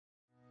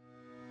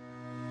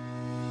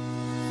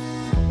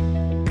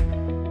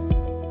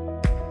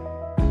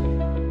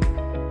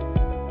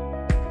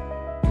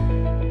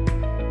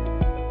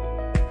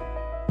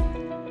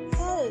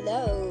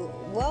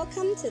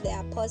to the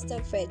Apostle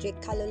Frederick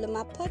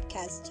Kaluluma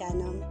podcast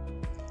channel.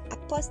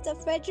 Apostle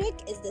Frederick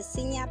is the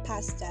senior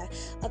pastor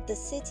of the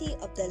City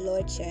of the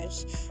Lord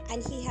Church,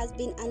 and he has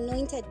been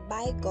anointed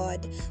by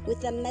God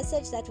with a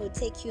message that will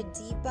take you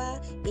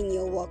deeper in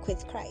your walk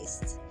with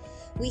Christ.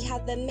 We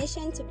have the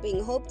mission to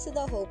bring hope to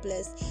the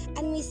hopeless,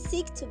 and we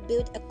seek to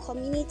build a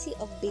community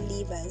of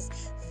believers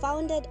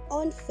founded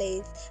on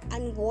faith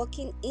and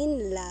walking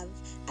in love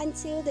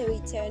until the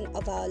return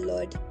of our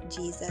Lord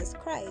Jesus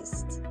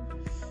Christ.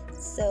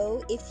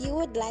 So, if you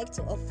would like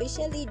to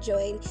officially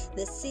join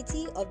the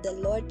City of the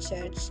Lord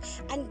Church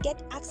and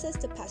get access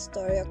to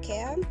pastoral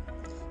care,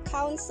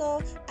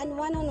 counsel, and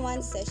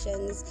one-on-one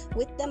sessions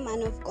with the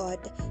man of God,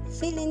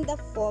 fill in the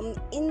form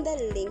in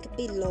the link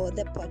below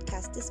the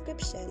podcast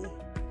description.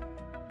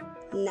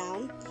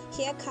 Now,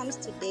 here comes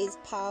today's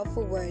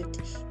powerful word.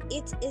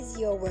 It is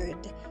your word.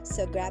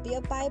 So grab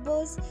your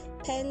Bibles,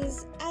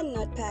 pens, and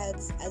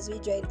notepads as we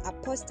join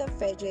Apostle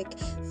Frederick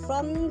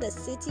from the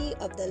City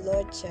of the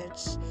Lord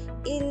Church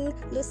in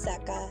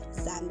Lusaka,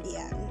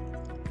 Zambia.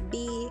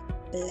 Be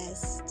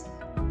blessed.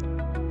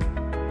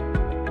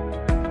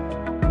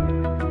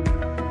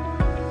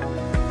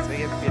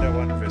 2 Peter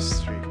 1 verse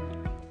 3.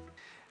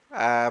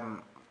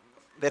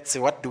 Let's see,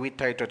 what do we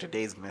title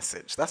today's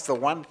message? That's the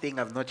one thing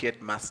I've not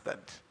yet mastered,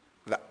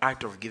 the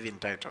art of giving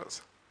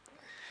titles.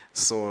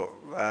 So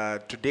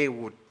today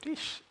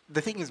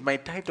the thing is, my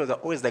titles are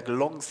always like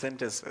long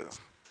sentences.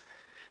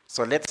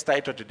 So let's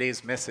title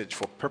today's message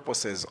for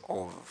purposes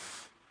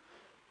of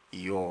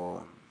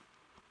your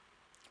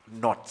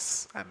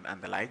notes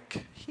and the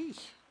like.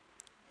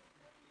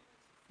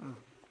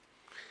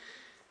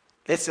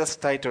 Let's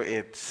just title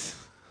it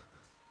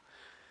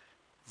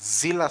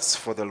Zealous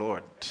for the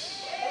Lord,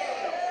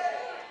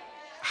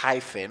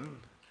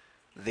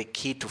 the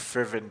key to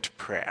fervent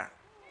prayer.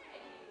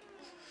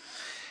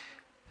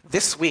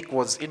 This week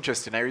was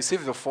interesting. I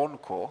received a phone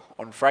call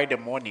on Friday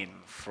morning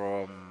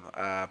from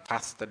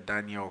Pastor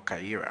Daniel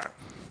Kaira.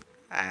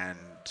 And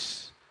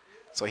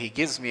so he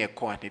gives me a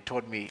call and he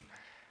told me,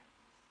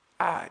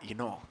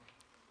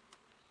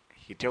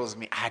 he tells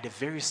me, I had a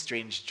very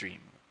strange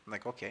dream. I'm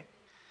like, okay,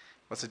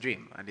 what's the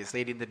dream? And he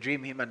said, in the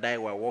dream, him and I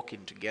were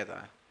walking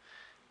together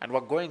and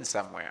we're going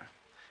somewhere.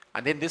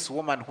 And then this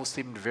woman who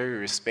seemed very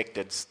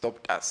respected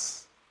stopped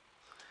us.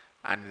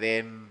 And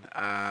then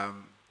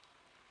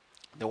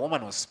the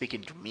woman was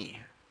speaking to me.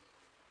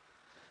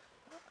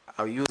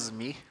 I'll use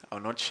me.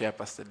 I'll not share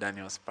Pastor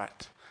Daniel's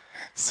part.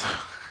 So,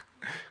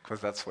 because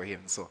that's for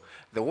him. So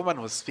the woman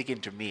was speaking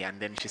to me and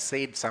then she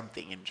said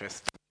something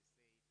interesting.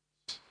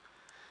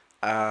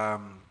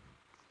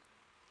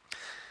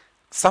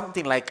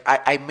 Something like,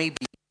 I may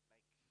be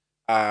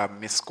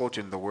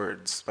misquoting the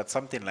words, but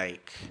something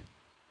like,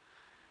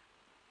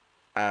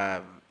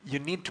 you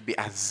need to be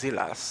as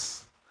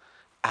zealous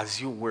as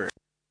you were when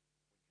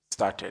you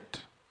started.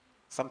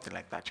 Something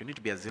like that. You need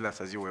to be as zealous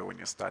as you were when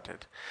you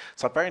started.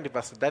 So apparently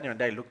Pastor Daniel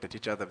and I looked at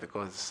each other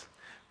because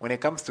when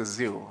it comes to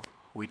zeal,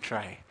 we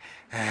try.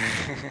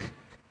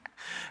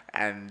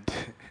 And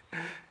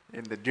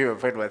in the dream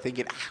of friend, we're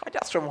thinking,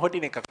 just from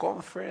holding a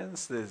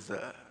conference, there's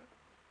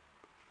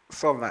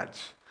so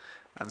much.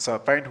 And so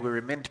apparently we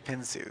remained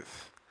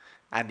pensive.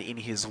 And in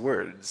his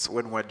words,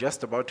 when we're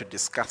just about to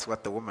discuss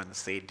what the woman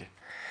said,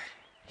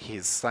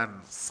 his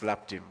son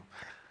slapped him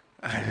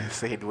and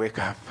said, wake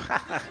up.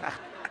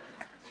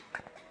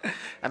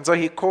 And so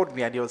he called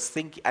me and he was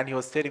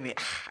telling me,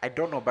 I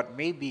don't know, but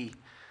maybe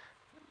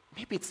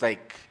it's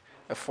like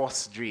a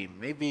false dream.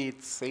 Maybe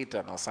it's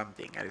Satan or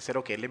something. And he said,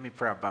 okay, let me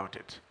pray about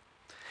it.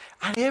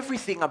 And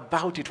everything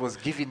about it was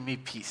giving me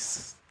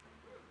peace.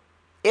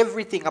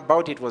 Everything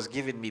about it was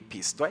giving me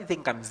peace. Do I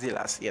think I'm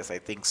zealous? Yes, I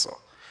think so.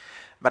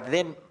 But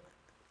then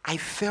I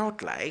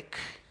felt like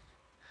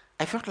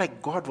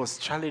God was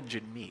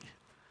challenging me.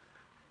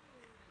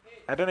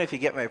 I don't know if you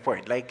get my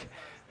point. Like,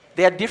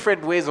 there are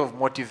different ways of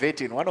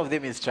motivating. One of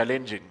them is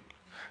challenging.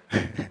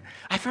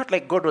 I felt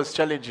like God was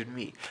challenging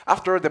me.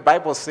 After all, the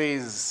Bible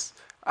says,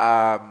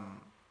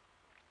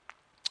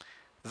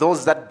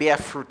 those that bear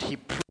fruit, he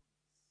proves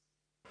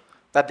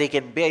that they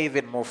can bear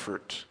even more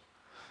fruit.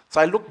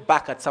 So I look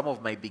back at some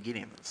of my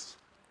beginnings.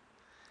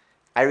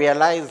 I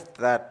realized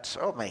that,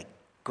 oh my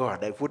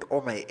God, I put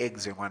all my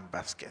eggs in one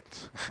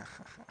basket.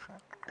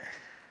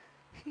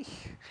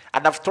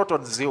 And I've taught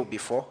on zeal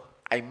before.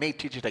 I may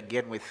teach it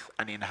again with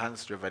an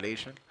enhanced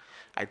revelation.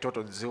 I taught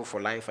on zeal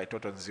for life. I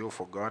taught on zeal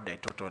for God. I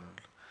taught on...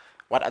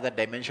 What other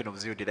dimension of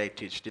zeal did I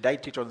teach? Did I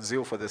teach on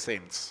zeal for the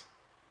saints?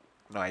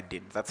 No, I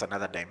didn't. That's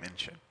another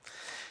dimension.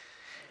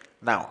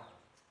 Now,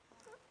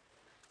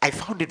 I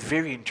found it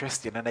very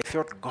interesting and I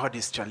felt God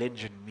is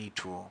challenging me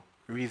to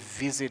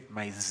revisit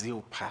my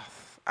zeal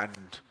path.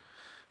 And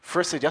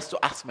firstly, just to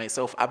ask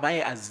myself, am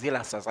I as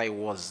zealous as I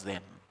was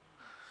then?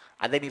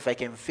 And then if I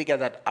can figure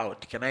that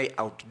out, can I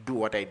outdo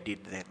what I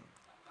did then?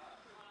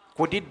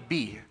 Could it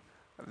be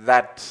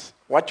that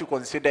what you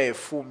consider a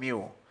full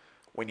meal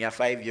when you're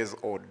 5 years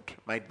old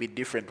might be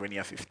different when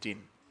you're 15?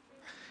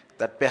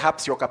 That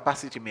perhaps your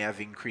capacity may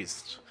have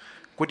increased.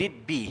 Could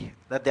it be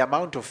that the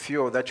amount of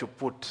fuel that you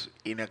put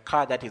in a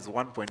car that is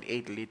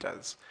 1.8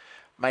 liters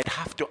might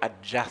have to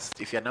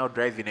adjust if you're now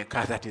driving a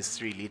car that is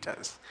 3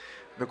 liters?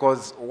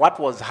 Because what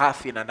was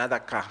half in another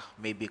car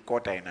may be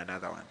quarter in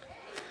another one.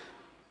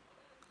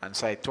 And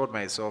so I told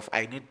myself,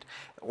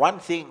 one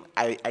thing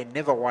I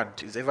never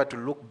want is ever to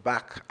look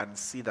back and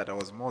see that I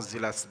was more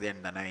zealous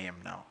then than I am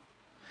now.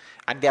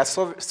 And there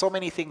are so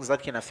many things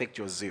that can affect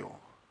your zeal.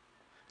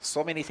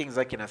 So many things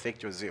that can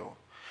affect your zeal.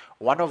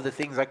 One of the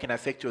things that can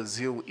affect your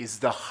zeal is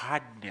the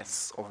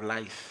hardness of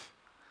life.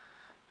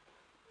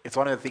 It's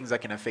one of the things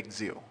that can affect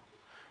zeal.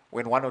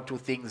 When one or two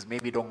things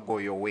maybe don't go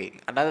your way.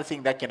 Another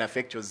thing that can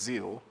affect your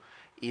zeal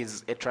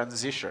is a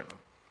transition.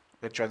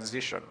 The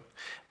transition.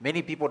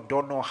 Many people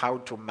don't know how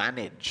to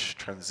manage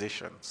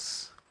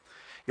transitions.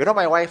 You know,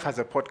 my wife has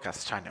a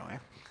podcast channel,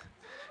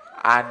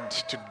 and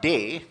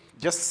today,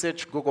 just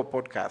search Google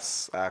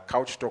Podcasts,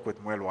 Couch Talk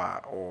with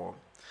Mwelwa or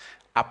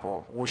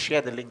Apple. We'll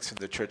share the links in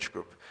the church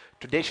group.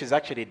 Today, she's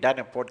actually done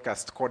a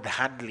podcast called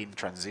Handling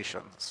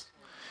Transitions,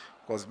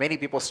 because many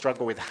people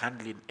struggle with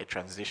handling a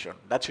transition.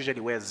 That's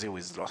usually where zeal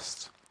is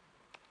lost.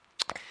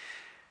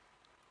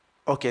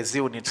 Okay,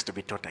 zeal needs to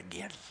be taught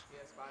again.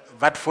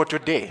 But for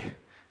today,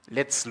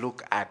 let's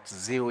look at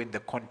zeal in the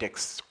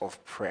context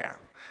of prayer.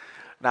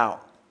 Now,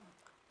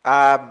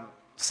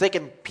 2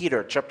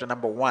 Peter chapter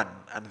number 1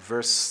 and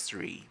verse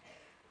 3.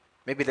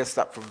 Maybe let's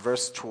start from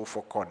verse 2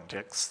 for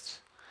context.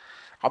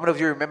 How many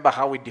of you remember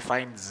how we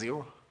defined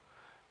zeal?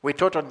 We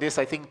taught on this,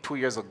 I think, 2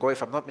 years ago.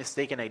 If I'm not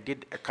mistaken, I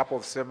did a couple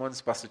of sermons.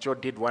 Pastor Joe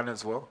did one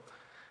as well.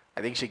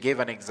 I think she gave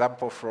an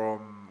example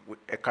from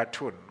a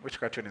cartoon. Which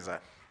cartoon is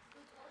that?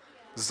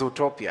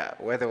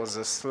 Zootopia, where there was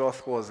a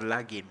sloth who was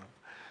lagging.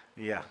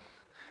 Yeah.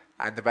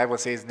 And the Bible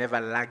says, never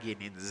lagging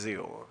in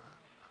zeal.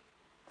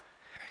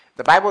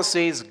 The Bible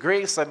says,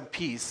 grace and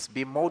peace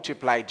be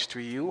multiplied to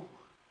you.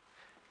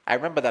 I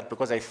remember that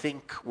because I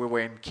think we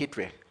were in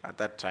Kitwe at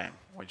that time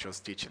when she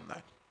was teaching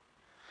that.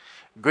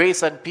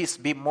 Grace and peace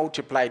be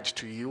multiplied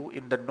to you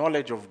in the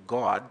knowledge of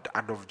God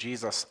and of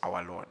Jesus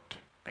our Lord.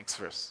 Next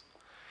verse.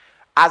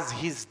 As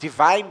his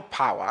divine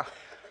power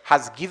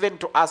has given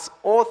to us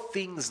all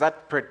things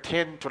that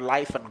pertain to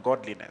life and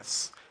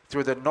godliness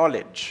through the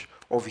knowledge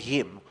of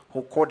him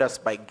who called us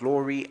by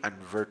glory and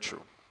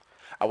virtue.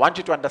 I want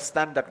you to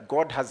understand that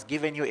God has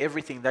given you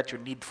everything that you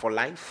need for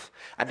life,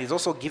 and he's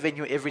also given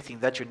you everything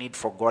that you need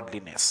for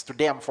godliness.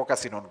 Today I'm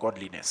focusing on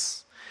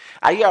godliness.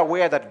 Are you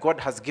aware that God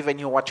has given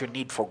you what you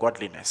need for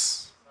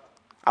godliness?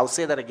 I'll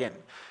say that again.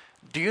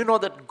 Do you know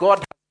that God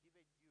has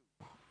given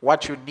you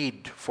what you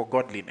need for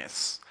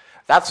godliness?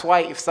 That's why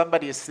if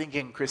somebody is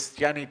thinking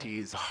Christianity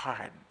is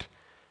hard,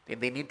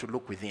 then they need to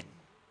look within.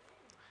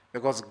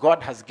 Because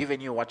God has given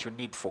you what you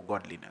need for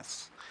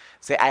godliness.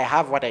 Say, I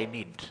have what I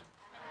need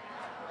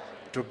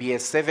to be a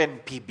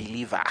 7P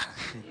believer.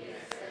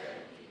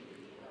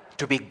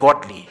 To be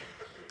godly.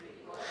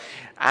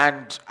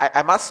 And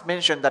I must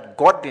mention that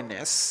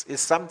godliness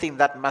is something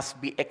that must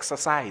be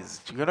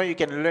exercised. You know, you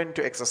can learn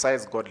to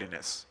exercise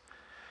godliness.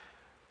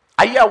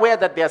 Are you aware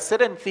that there are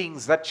certain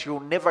things that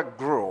you never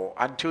grow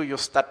until you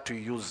start to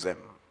use them?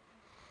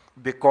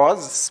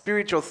 Because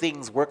spiritual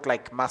things work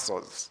like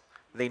muscles.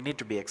 They need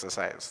to be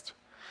exercised.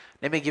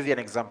 Let me give you an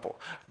example.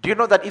 Do you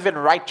know that even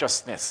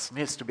righteousness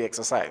needs to be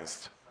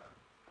exercised?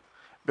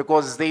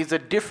 Because there is a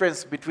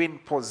difference between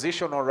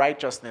positional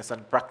righteousness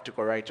and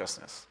practical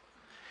righteousness.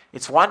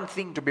 It's one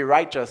thing to be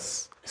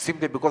righteous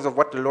simply because of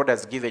what the Lord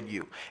has given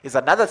you. It's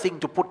another thing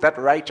to put that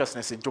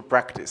righteousness into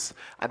practice.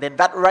 And then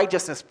that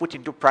righteousness put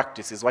into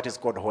practice is what is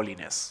called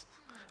holiness.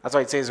 That's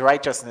why it says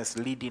righteousness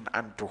leading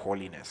unto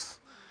holiness.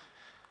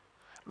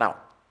 Now,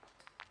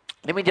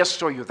 let me just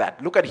show you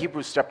that. Look at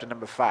Hebrews chapter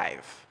number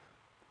 5.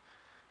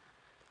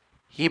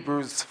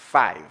 Hebrews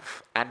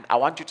 5. And I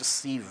want you to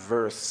see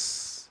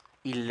verse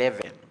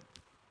 11.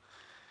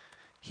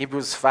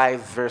 Hebrews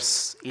 5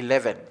 verse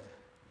 11.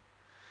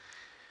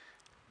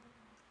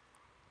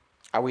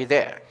 Are we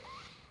there?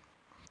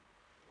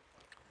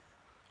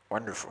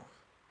 Wonderful.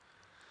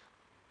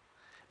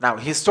 Now,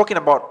 he's talking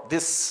about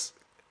this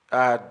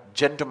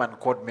gentleman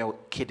called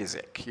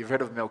Melchizedek. You've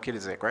heard of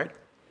Melchizedek, right?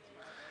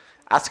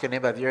 Ask your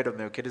neighbor, have you heard of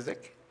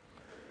Melchizedek?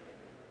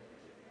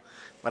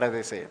 What are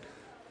they saying?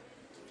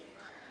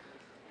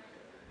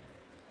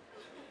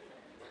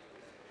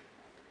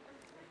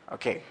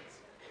 Okay.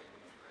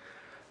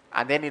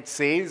 And then it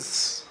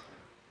says,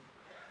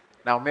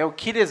 now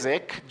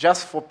Melchizedek,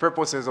 just for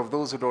purposes of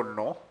those who don't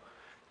know,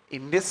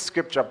 in this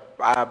scripture,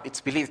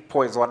 it's believed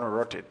Paul is the one who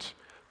wrote it.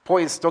 Paul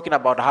is talking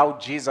about how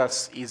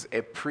Jesus is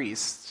a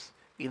priest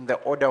in the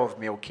order of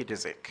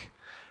Melchizedek.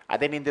 And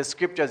then in the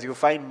scriptures, you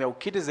find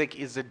Melchizedek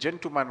is a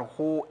gentleman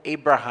who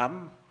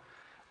Abraham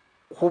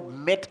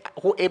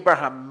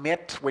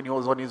met when he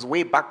was on his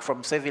way back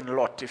from saving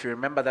Lot, if you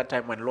remember that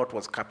time when Lot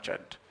was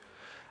captured.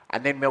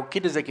 And then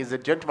Melchizedek is a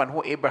gentleman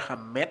who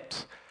Abraham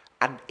met,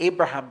 and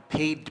Abraham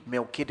paid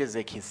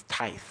Melchizedek his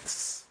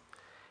tithes.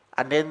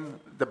 And then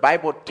the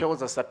Bible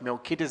tells us that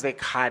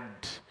Melchizedek had,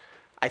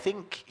 I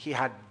think he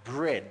had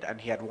bread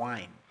and he had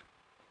wine,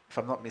 if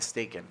I'm not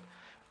mistaken.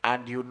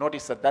 And you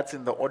notice that that's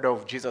in the order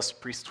of Jesus'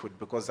 priesthood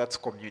because that's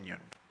communion.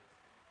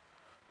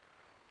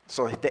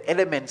 So the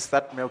elements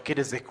that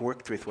Melchizedek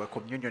worked with were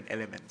communion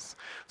elements.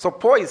 So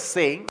Paul is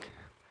saying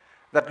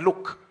that,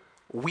 look,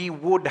 we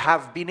would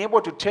have been able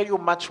to tell you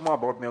much more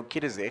about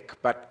Melchizedek,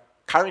 but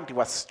currently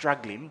we're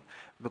struggling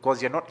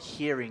because you're not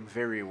hearing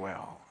very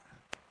well.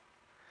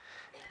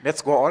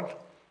 Let's go on.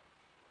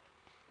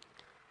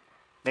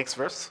 Next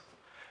verse.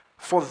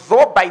 For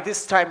though by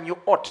this time you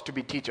ought to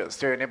be teachers.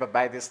 Tell your neighbor,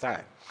 by this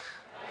time.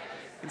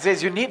 It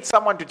says you need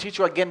someone to teach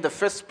you again the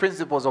first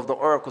principles of the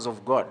oracles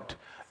of God.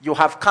 You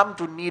have come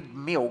to need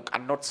milk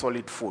and not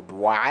solid food.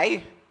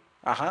 Why?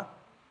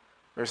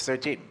 Verse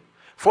 13.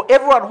 For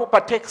everyone who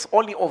partakes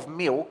only of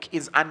milk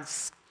is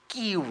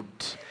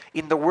unskilled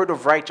in the word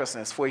of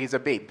righteousness, for he is a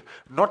babe.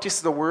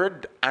 Notice the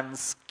word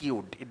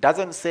unskilled. It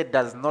doesn't say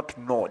does not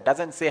know. It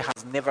doesn't say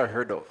has never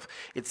heard of.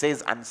 It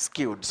says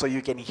unskilled. So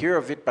you can hear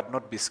of it but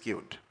not be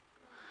skilled.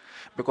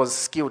 Because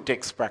skill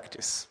takes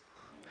practice.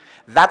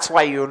 That's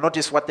why you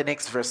notice what the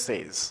next verse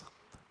says.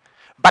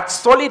 But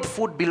solid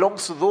food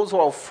belongs to those who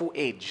are of full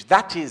age.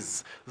 That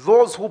is,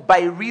 those who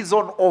by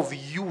reason of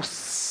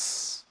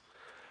use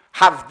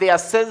have their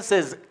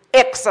senses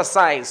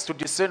exercised to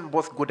discern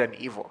both good and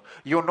evil.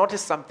 You'll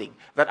notice something,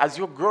 that as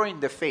you grow in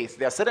the faith,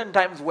 there are certain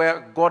times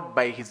where God,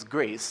 by his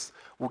grace,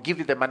 will give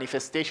you the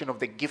manifestation of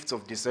the gifts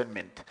of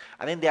discernment.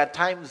 And then there are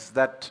times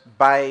that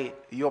by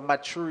your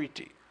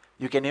maturity,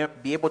 you can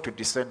be able to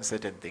discern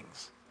certain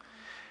things.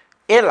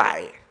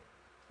 Eli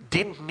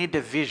didn't need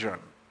a vision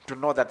to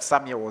know that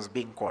Samuel was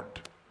being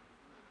called.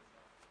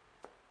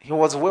 He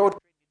was well trained in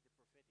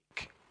the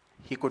prophetic.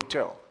 He could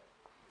tell.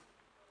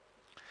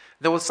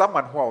 There was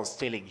someone who I was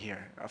telling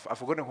here. I've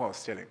forgotten who I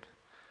was telling.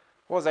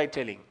 Who was I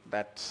telling?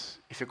 That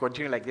if you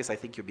continue like this, I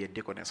think you'll be a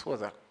deaconess. Who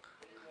was that?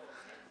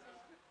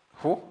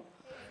 Who?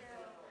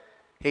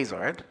 Hazel,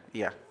 right?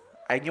 Yeah.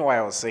 I knew why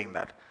I was saying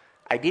that.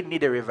 I didn't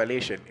need a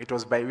revelation. It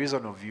was by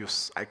reason of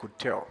use. I could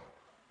tell.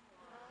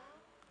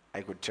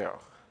 I could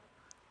tell.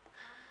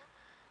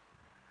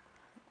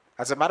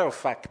 As a matter of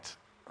fact,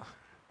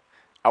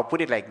 I'll put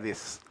it like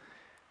this.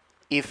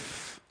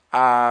 If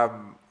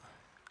I'm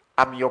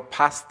your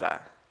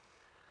pastor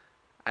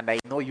and I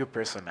know you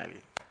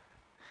personally,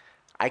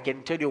 I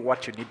can tell you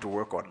what you need to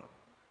work on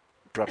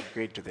to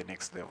upgrade to the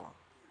next level.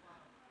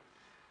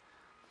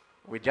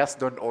 We just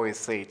don't always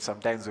say it.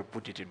 Sometimes we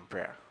put it in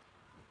prayer.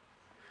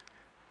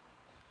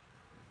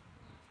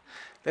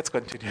 Let's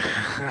continue.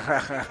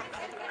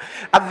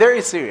 I'm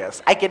very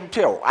serious. I can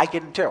tell.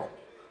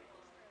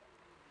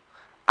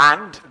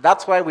 And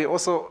that's why we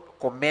also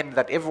commend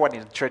that everyone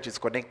in church is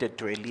connected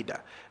to a leader.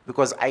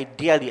 Because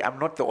ideally, I'm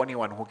not the only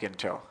one who can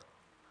tell.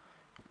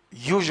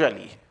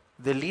 Usually,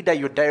 the leader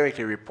you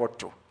directly report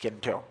to can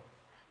tell.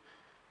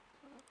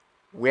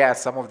 Where are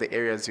some of the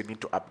areas you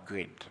need to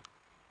upgrade?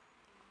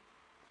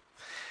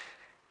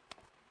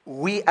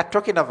 We are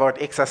talking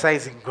about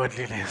exercising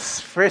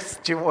godliness. 1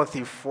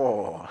 Timothy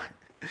 4,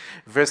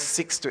 verse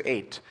 6 to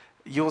 8.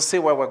 You'll see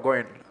where we're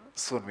going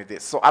soon with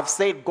this. So I've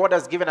said God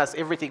has given us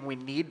everything we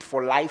need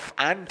for life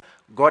and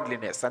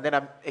godliness. And then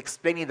I'm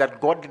explaining that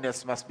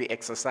godliness must be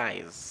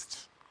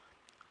exercised.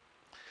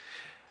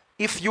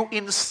 If you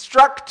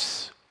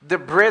instruct the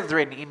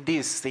brethren in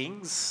these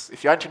things,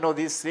 if you want to know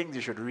these things,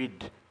 you should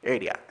read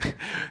earlier.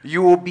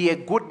 You will be a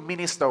good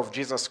minister of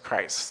Jesus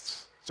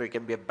Christ. So you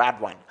can be a bad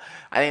one.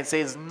 And it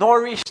says,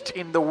 nourished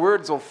in the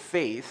words of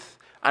faith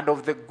and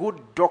of the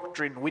good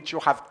doctrine which you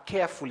have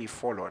carefully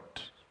followed.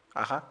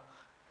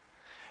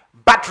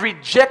 But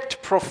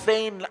reject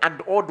profane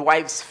and old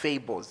wives'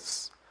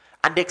 fables,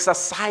 and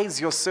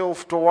exercise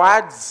yourself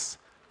towards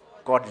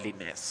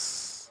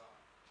godliness.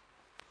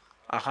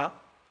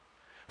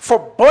 For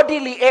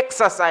bodily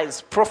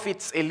exercise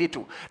profits a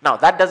little. Now,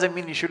 that doesn't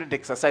mean you shouldn't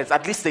exercise.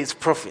 At least there is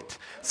profit.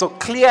 So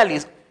clearly,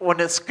 from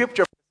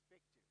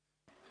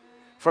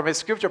a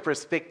scripture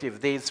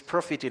perspective, there is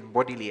profit in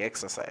bodily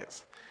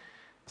exercise.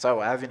 So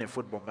we're having a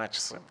football match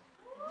soon.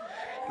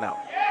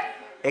 Now,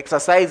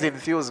 exercising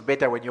feels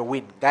better when you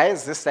win.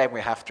 Guys, this time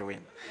we have to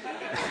win.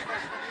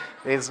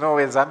 There's no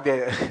way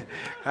Zambia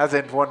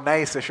hasn't won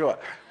nice, sure.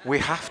 We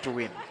have to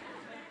win.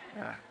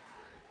 Yeah.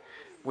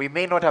 We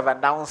may not have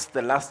announced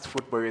the last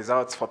football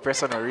results for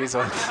personal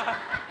reasons.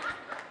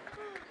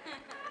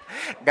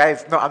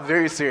 Guys, no, I'm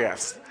very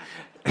serious.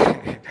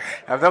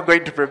 I'm not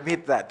going to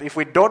permit that. If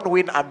we don't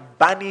win, I'm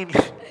banning.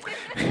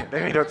 Let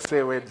me not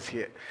say words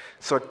here.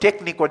 So,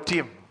 technical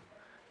team.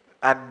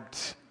 And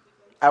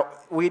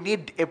we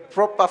need a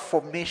proper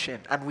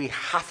formation, and we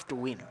have to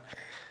win.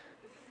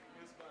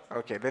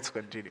 Okay, let's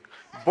continue.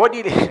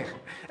 Body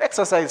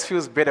exercise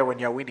feels better when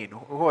you're winning.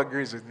 Who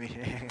agrees with me?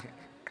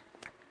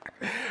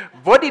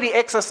 Bodily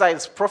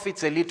exercise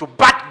profits a little,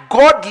 but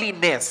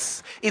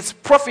godliness is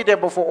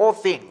profitable for all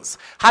things,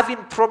 having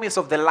promise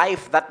of the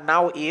life that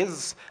now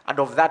is and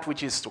of that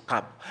which is to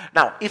come.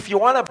 Now, if you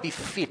want to be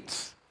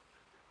fit,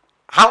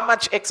 how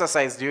much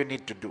exercise do you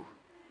need to do?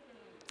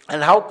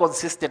 And how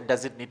consistent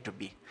does it need to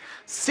be?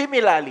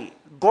 Similarly,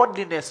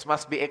 godliness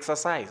must be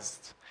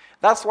exercised.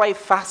 That's why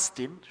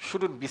fasting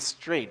shouldn't be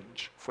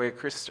strange for a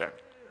Christian.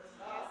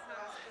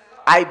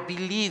 I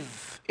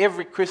believe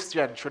every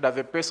Christian should have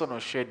a personal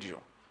schedule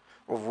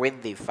of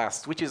when they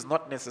fast, which is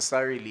not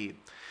necessarily,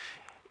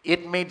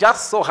 it may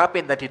just so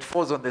happen that it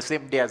falls on the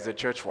same day as the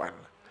church one.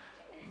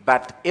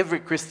 But every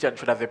Christian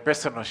should have a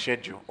personal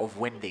schedule of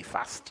when they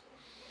fast.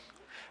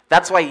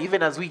 That's why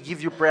even as we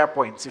give you prayer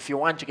points, if you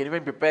want, you can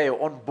even prepare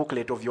your own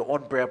booklet of your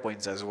own prayer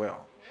points as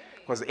well.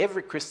 Because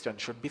every Christian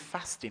should be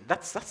fasting.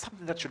 That's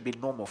something that should be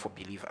normal for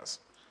believers.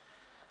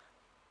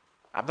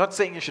 I'm not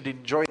saying you should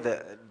enjoy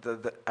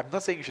I'm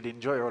not saying you should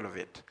enjoy all of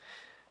it.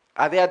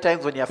 Are there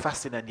times when you're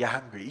fasting and you're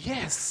hungry?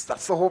 Yes,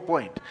 that's the whole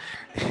point.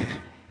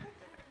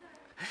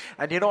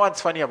 And you know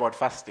what's funny about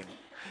fasting?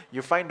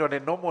 You find on a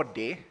normal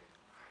day,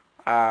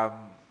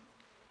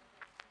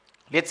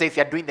 let's say if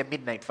you're doing the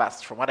midnight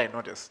fast, from what I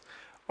noticed,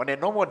 on a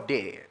normal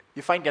day,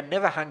 you find you're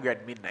never hungry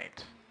at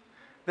midnight.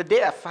 The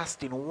day of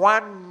fasting,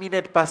 1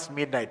 minute past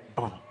midnight,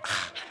 boom.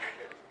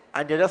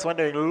 And you're just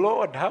wondering,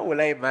 Lord, how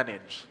will I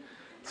manage?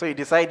 So you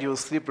decide you'll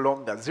sleep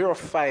longer.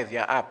 05,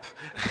 you're up.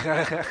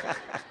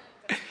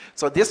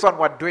 So this one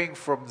we're doing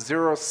from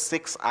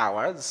 06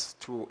 hours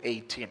to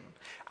 18.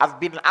 I've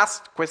been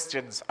asked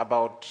questions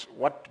about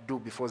what to do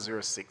before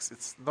 06.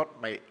 It's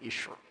not my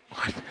issue.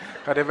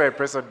 Whatever a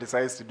person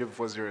decides to do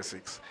before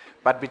 06.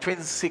 But between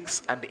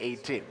 6 and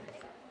 18,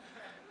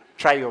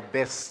 try your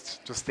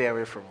best to stay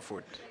away from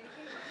food.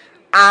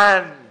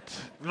 And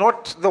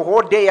not the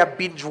whole day you're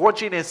binge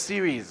watching a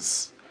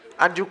series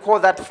and you call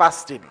that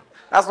fasting.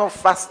 That's not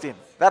fasting.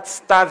 That's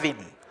starving.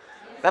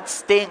 That's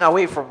staying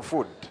away from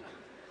food.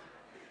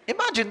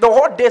 Imagine the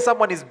whole day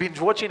someone is binge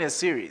watching a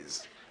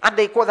series and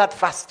they call that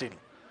fasting.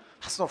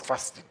 That's not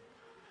fasting.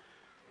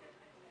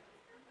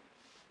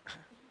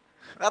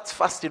 That's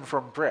fasting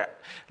from prayer.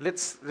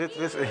 Let's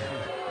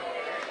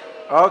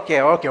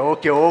Okay.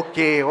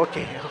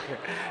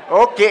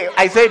 Okay,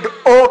 I said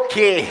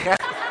okay.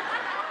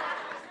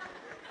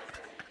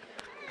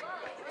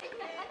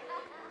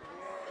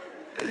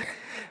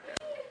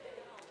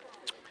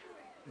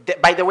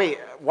 By the way,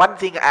 one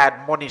thing I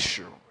admonish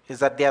you is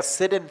that there are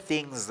certain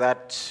things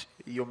that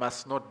you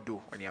must not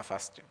do when you're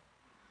fasting.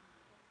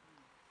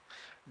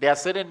 There are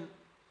certain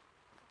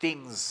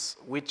things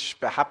which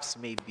perhaps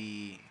may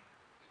be...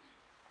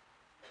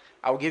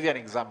 I'll give you an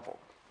example.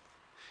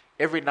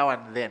 Every now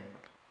and then,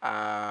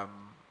 I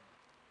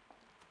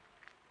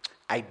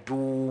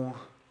do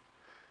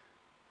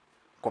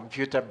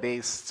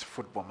computer-based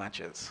football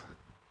matches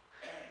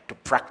to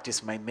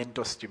practice my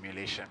mental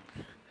stimulation.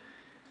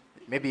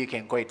 Maybe you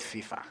can call it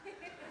FIFA.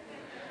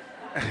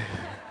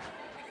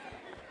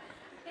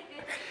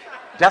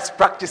 Just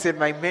practicing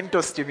my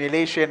mental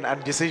stimulation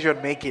and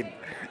decision making.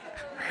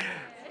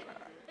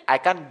 I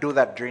can't do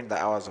that during the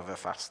hours of a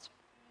fast.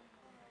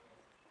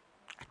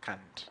 I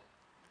can't.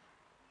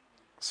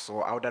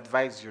 So I would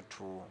advise you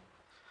to,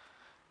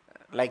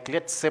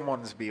 let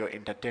sermons be your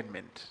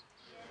entertainment.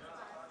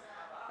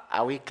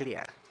 Are we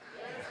clear?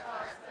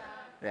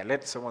 Yeah,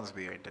 let sermons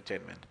be your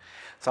entertainment.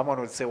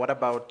 Someone would say, what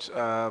about,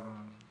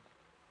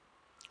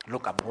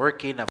 look, I'm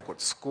working, I've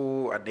got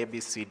school and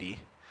ABCD.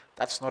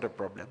 That's not a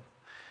problem.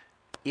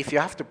 If you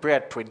have to pray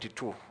at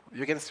 22,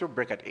 you can still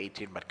break at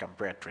 18, but can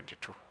pray at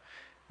 22.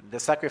 The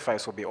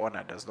sacrifice will be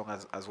honored as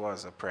well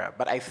as the prayer.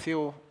 But I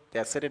feel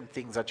there are certain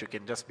things that you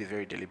can just be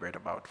very deliberate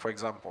about. For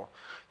example,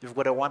 you've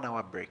got a 1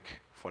 hour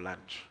break for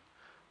lunch.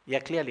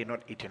 You're clearly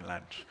not eating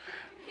lunch.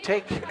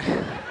 Take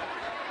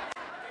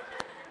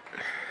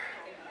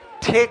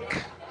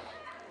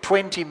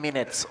 20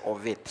 minutes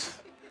of it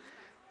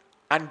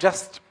and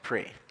just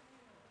pray.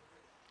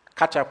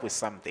 Catch up with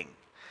something.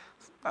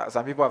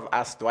 Some people have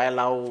asked, do I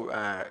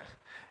allow...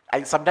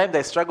 sometimes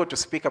I struggle to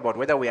speak about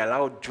whether we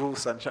allow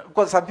juice and...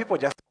 Because some people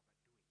just...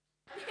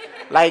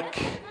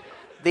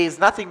 there's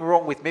nothing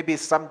wrong with maybe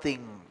something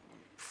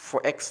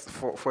for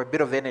a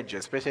bit of energy,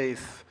 especially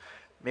if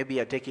maybe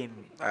you're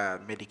taking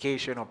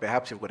medication or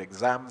perhaps you've got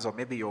exams or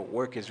maybe your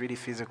work is really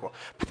physical.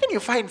 But then you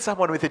find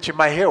someone with a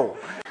chimaheo.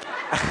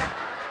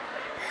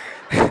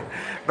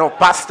 No,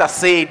 pastor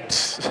said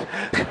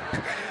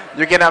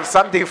you can have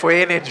something for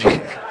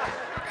energy.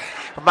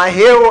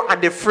 Maheo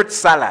and a fruit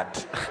salad.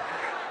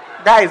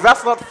 Guys,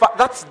 that's not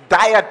that's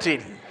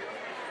dieting.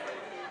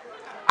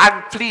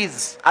 And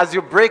please, as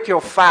you break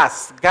your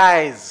fast,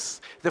 guys,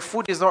 the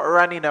food is not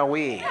running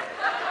away.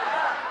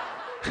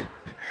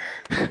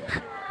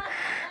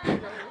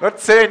 Not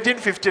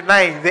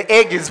 1759, the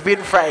egg is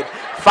being fried.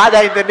 Father,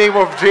 in the name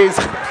of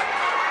Jesus.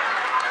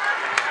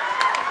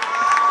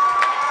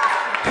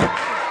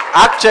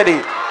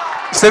 Actually,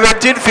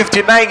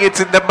 1759, it's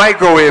in the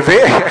microwave,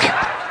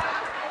 eh?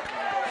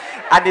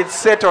 And it's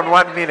set on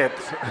 1 minute.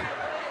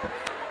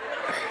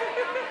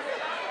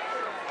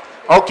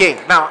 Okay,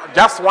 now,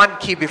 just one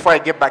key before I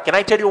get back. Can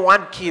I tell you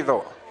one key,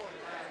 though?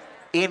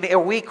 In a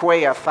week where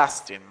you're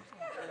fasting,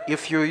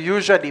 if you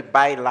usually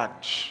buy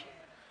lunch,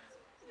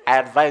 I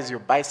advise you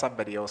buy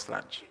somebody else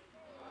lunch.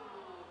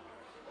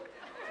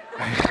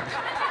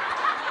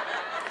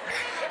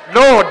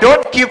 No,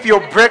 don't keep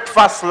your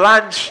breakfast,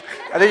 lunch,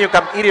 and then you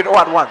can eat it all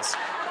at once.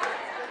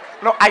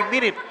 No, I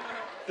mean it.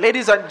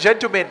 Ladies and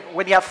gentlemen,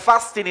 when you're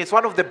fasting, it's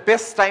one of the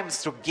best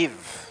times to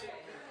give.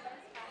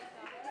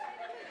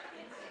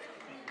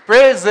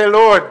 Praise the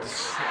Lord.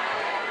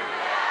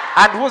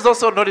 And who's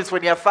also noticed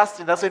when you're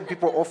fasting, that's when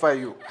people offer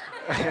you.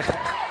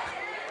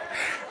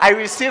 I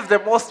receive the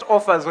most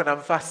offers when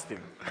I'm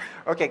fasting.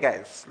 Okay,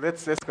 guys,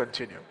 let's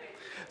continue.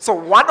 So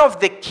one of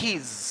the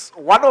keys,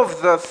 one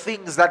of the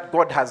things that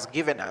God has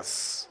given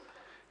us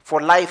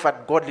for life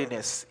and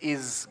godliness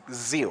is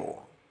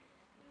zeal.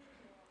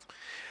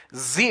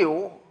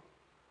 Zeal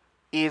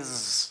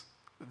is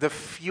the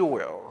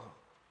fuel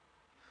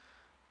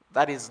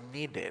that is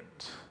needed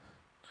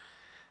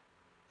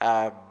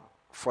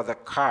for the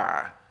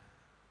car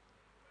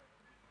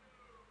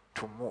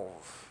to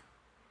move.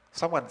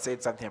 Someone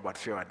said something about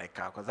fuel in a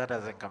car, because that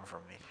doesn't come from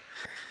me.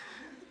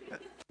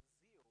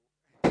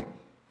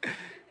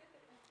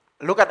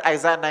 Look at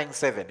Isaiah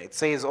 9:7. It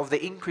says, of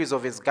the increase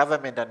of his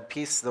government and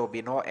peace there will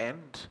be no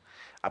end,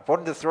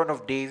 upon the throne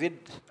of David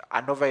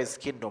and over his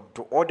kingdom,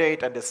 to order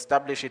it and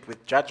establish it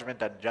with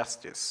judgment and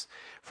justice.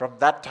 From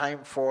that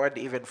time forward,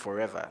 even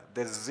forever,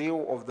 the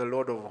zeal of the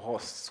Lord of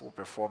hosts will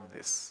perform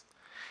this.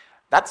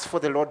 That's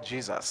for the Lord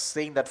Jesus,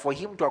 saying that for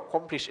him to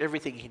accomplish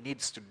everything he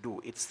needs to do,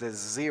 it's the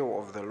zeal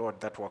of the Lord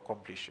that will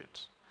accomplish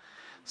it.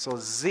 So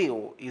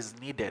zeal is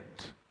needed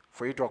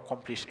for you to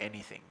accomplish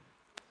anything.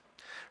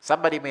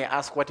 Somebody may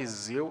ask, what is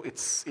zeal?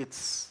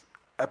 It's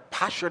a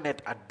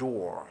passionate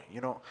ardor,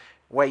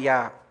 where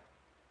you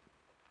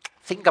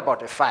think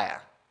about a fire.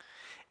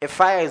 A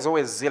fire is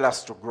always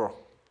zealous to grow.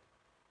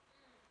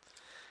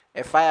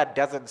 A fire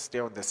doesn't stay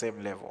on the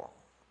same level.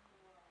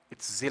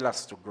 It's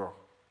zealous to grow.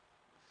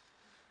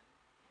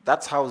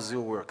 That's how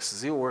zeal works.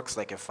 Zeal works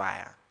like a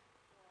fire.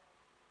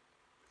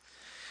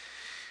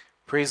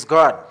 Praise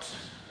God.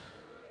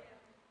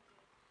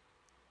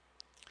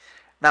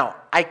 Now,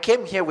 I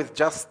came here with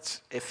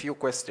just a few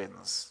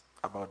questions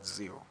about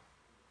zeal.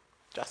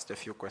 Just a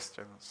few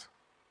questions.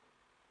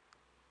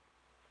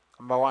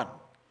 Number one,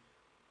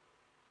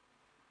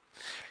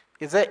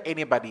 is there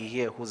anybody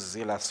here who's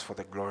zealous for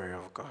the glory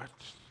of God?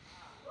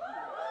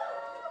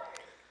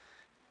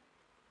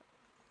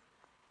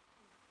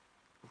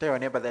 Tell your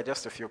neighbor, there are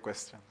just a few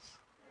questions.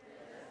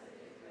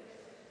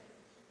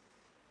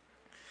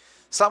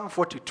 Psalm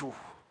 42,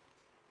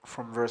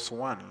 from verse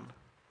 1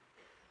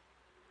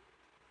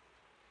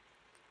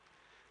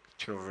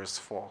 to verse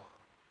 4.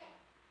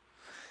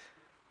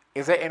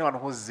 Is there anyone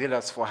who's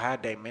zealous for higher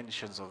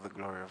dimensions of the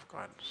glory of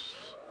God?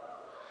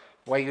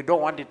 Where you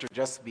don't want it to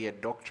just be a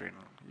doctrine.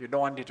 You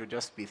don't want it to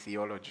just be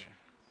theology.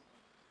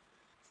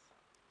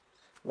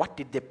 What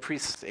did the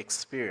priests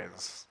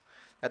experience?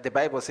 That the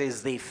Bible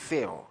says they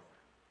fell.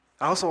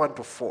 I also want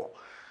to fall.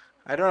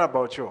 I don't know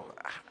about you.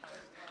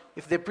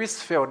 If the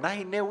priest fell,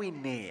 I'm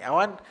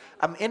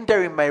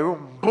entering my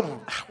room,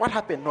 boom. What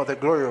happened? No, the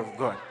glory of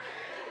God.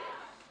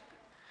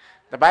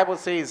 The Bible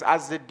says,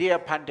 as the deer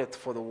panteth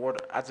for the water,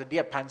 as the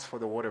deer pants for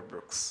the water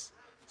brooks,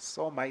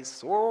 so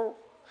pants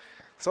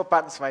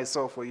my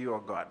soul for you, O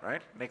God.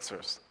 Right? Next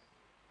verse.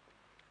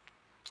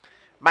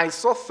 My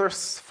soul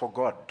thirsts for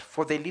God,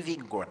 for the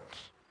living God.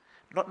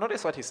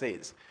 Notice what he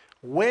says.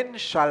 When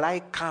shall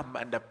I come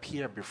and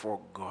appear before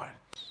God?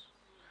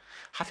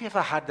 Have you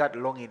ever had that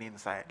longing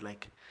inside?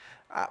 Like,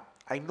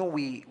 I know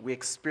we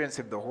experience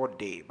it the whole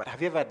day, but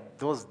have you ever had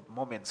those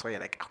moments where you're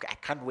like, okay, I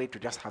can't wait to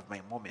just have my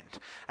moment.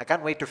 I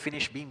can't wait to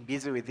finish being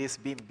busy with this,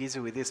 being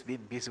busy with this,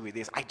 being busy with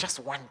this. I just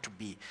want to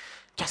be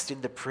just in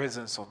the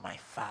presence of my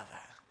Father.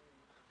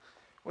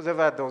 Who's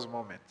ever had those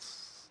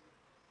moments?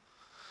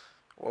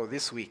 Well,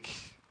 this week,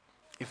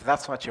 if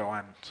that's what you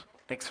want,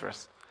 next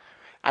verse.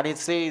 And it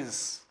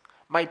says,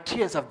 my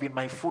tears have been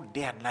my food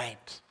day and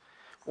night.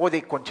 Or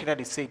they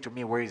continually say to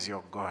me, where is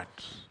your God?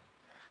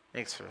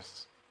 Next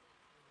verse.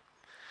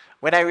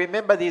 When I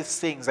remember these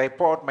things, I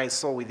pour out my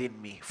soul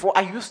within me. For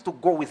I used to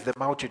go with the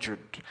multitude.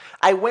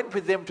 I went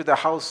with them to the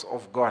house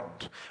of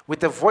God,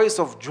 with a voice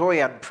of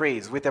joy and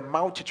praise, with a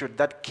multitude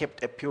that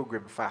kept a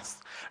pilgrim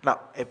feast. Now,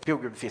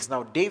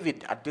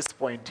 David, at this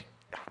point,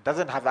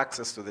 doesn't have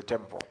access to the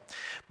temple.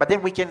 But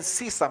then we can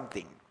see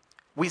something.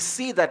 We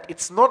see that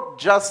it's not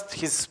just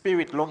his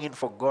spirit longing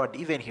for God,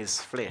 even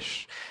his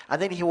flesh.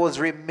 And then he was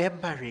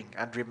remembering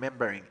and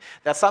remembering.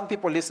 There are some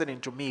people listening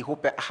to me who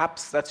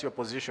perhaps that's your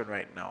position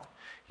right now.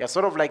 You're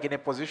sort of like in a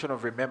position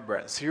of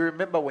remembrance. You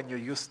remember when you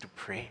used to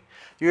pray.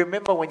 You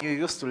remember when you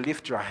used to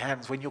lift your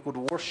hands, when you could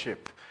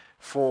worship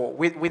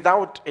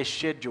without a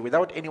schedule,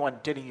 without anyone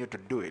telling you to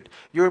do it.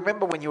 You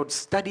remember when you would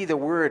study the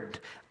word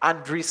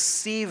and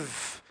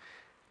receive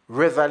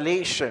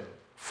revelation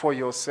for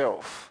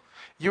yourself.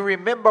 You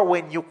remember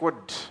when you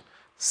could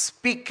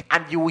speak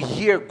and you would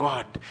hear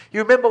God.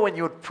 You remember when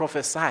you would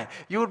prophesy.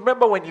 You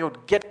remember when you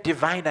would get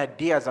divine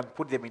ideas and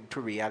put them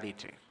into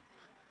reality.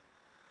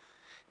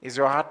 Is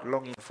your heart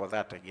longing for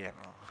that again?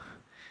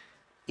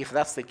 If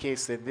that's the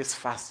case, then this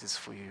fast is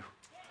for you.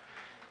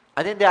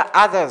 And then there are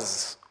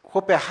others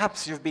who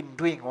perhaps you've been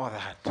doing all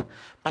that,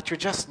 but you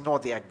just know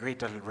they are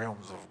greater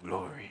realms of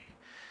glory.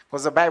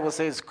 Because the Bible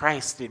says,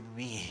 Christ in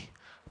me,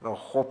 the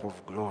hope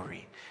of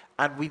glory.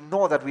 And we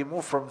know that we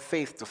move from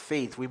faith to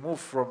faith. We move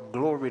from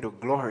glory to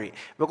glory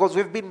because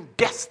we've been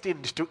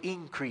destined to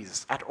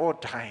increase at all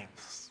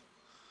times.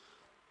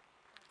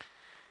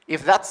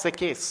 If that's the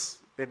case,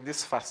 then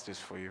this fast is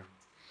for you.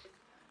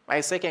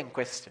 My second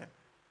question: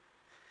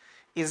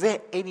 is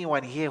there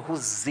anyone here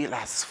who's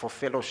zealous for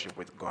fellowship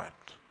with God?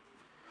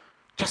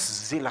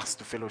 Just zealous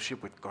to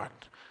fellowship with God,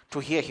 to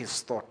hear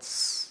his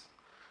thoughts,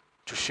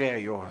 to share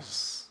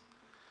yours,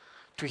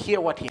 to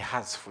hear what he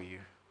has for you.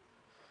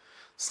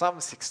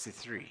 Psalm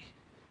 63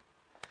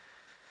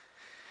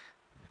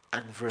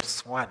 and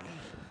verse 1.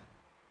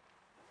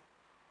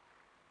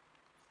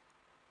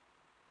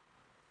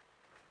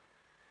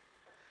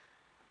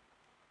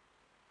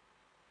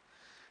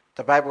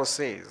 The Bible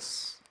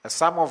says, a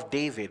psalm of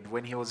David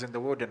when he was in the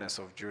wilderness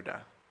of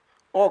Judah.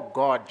 "O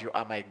God, you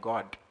are my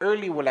God.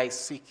 Early will I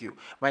seek you.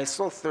 My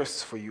soul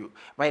thirsts for you.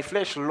 My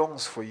flesh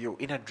longs for you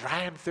in a dry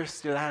and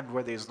thirsty land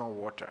where there is no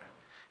water."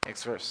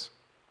 Next verse.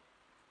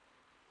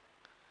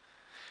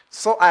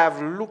 "So I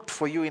have looked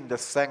for you in the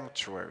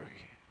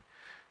sanctuary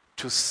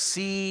to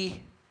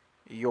see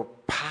your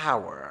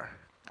power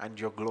and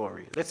your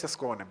glory." Let's just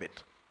go on a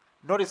bit.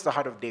 Notice the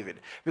heart of David.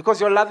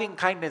 "Because your loving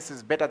kindness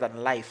is better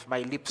than life, my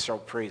lips shall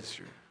praise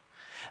you.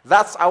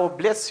 Thus I will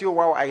bless you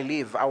while I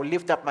live. I will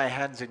lift up my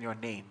hands in your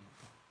name.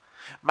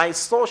 My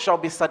soul shall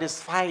be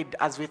satisfied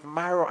as with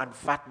marrow and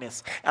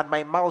fatness, and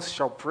my mouth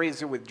shall praise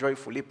you with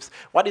joyful lips."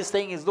 What he's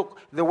saying is, look,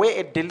 the way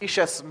a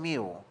delicious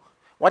meal,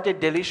 what a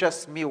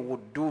delicious meal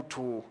would do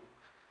to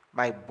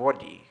my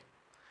body,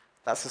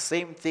 that's the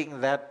same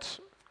thing that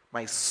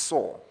my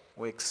soul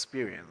will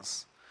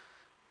experience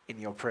in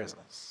your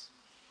presence.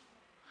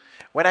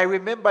 When I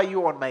remember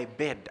you on my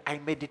bed, I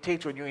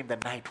meditate on you in the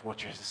night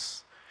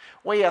watches,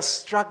 where you're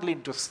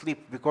struggling to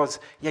sleep because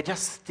you're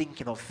just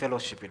thinking of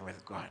fellowshipping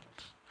with God.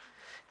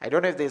 I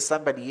don't know if there's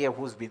somebody here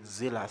who's been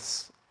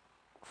zealous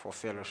for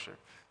fellowship.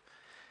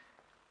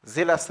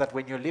 Zealous that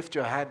when you lift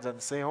your hands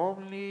and say,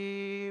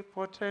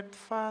 "Omnipotent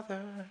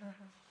Father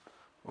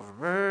of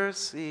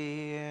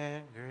mercy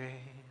and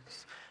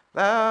grace,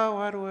 thou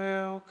art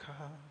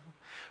welcome,"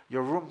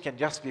 your room can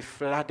just be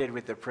flooded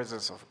with the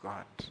presence of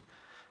God,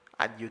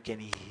 and you can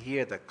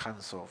hear the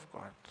counsel of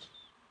God.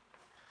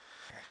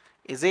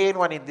 Is there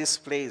anyone in this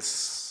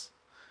place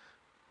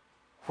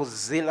who's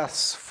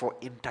zealous for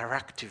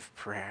interactive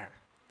prayer,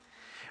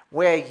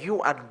 where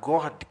you and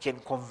God can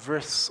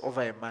converse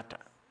over a matter,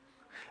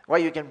 where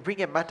you can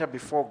bring a matter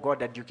before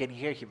God and you can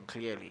hear him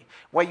clearly,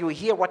 where you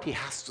hear what he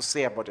has to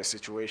say about a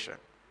situation?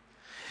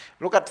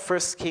 Look at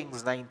 1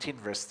 Kings 19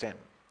 verse 10.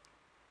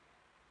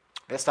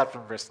 Let's start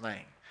from verse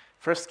 9.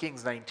 1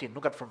 Kings 19,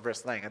 look at from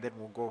verse 9 and then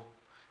we'll go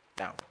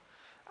down.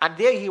 "And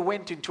there he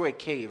went into a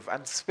cave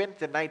and spent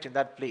the night in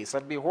that place.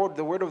 And behold,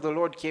 the word of the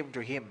Lord came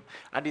to him.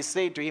 And he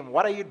said to him,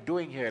 'What are you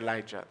doing here,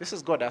 Elijah?'" This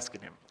is God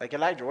asking him. Like,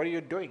 "Elijah, what are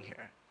you doing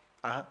here?"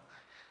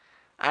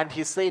 And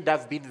he said,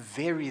 "I've been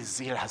very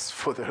zealous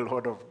for the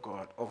Lord of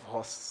God of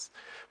hosts.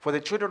 For the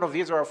children of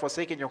Israel have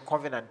forsaken your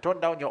covenant, torn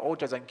down your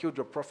altars, and killed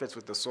your prophets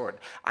with the sword.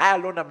 I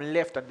alone am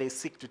left, and they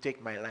seek to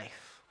take my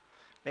life."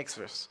 Next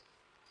verse.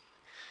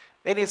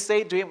 "Then he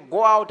said to him,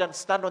 'Go out and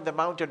stand on the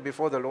mountain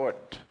before the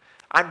Lord.'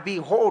 And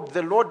behold,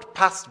 the Lord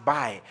passed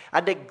by,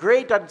 and a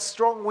great and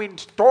strong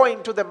wind tore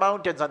into the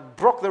mountains and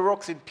broke the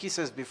rocks in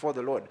pieces before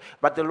the Lord.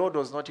 But the Lord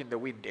was not in the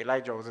wind."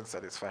 Elijah wasn't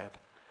satisfied.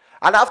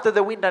 "And after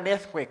the wind, an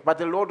earthquake, but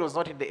the Lord was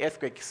not in the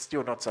earthquake,"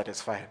 still not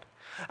satisfied.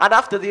 "And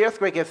after the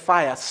earthquake, a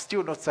fire,"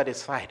 still not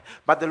satisfied.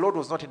 "But the Lord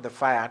was not in the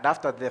fire. And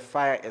after the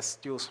fire, a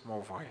still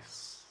small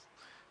voice."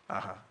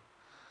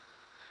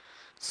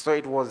 So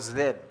it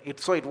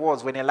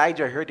was when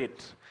Elijah heard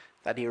it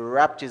that he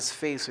wrapped his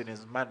face in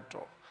his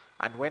mantle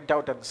and went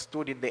out and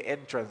stood in the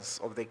entrance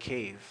of the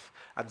cave.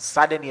 And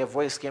suddenly a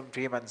voice came to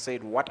him and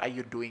said, "What are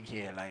you doing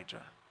here,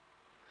 Elijah?"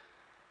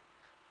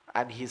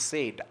 And he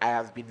said, "I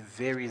have been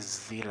very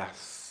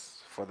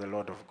zealous for the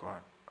Lord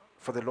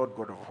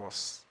God of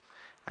hosts."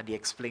 And he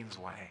explains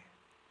why.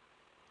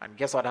 And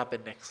guess what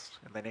happened next,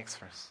 in the next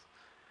verse?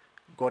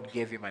 God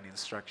gave him an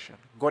instruction.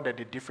 God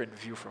had a different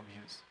view from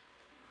his.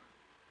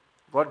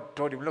 God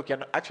told him, "Look,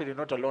 you're actually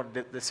not alone.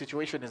 The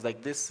situation is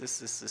like this.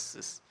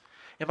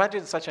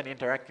 Imagine such an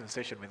interactive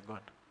session with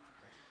God.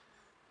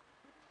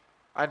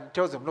 And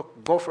tells him,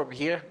 "Look, go from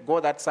here, go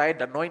that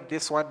side, anoint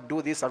this one,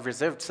 do this. I've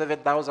reserved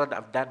 7,000,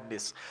 I've done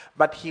this."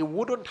 But he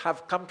wouldn't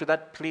have come to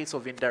that place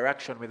of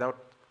interaction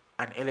without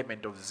an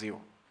element of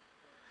zeal.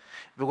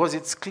 Because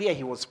it's clear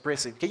he was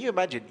pressing. Can you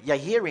imagine? You're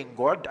hearing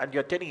God and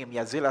you're telling him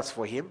you're zealous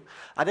for him,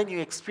 and then you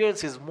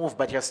experience his move,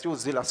 but you're still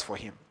zealous for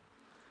him.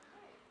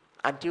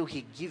 Until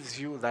he gives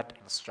you that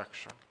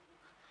instruction.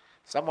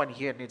 Someone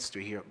here needs to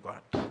hear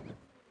God.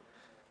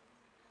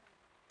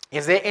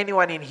 Is there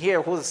anyone in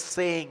here who's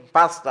saying,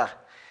 "Pastor,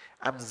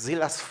 I'm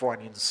zealous for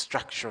an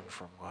instruction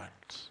from God.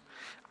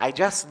 I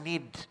just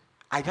need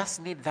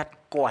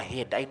that go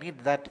ahead. I need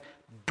that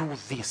do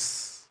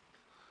this."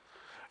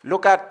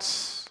 Look at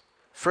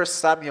 1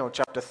 Samuel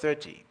chapter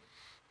 30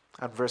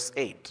 and verse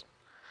 8.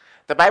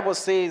 The Bible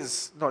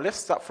says, no, let's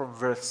start from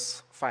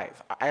verse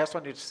 5. I just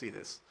want you to see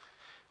this.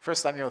 1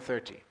 Samuel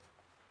 30.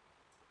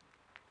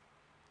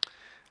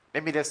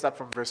 Let me just start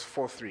from verse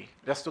 4-3.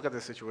 Just look at the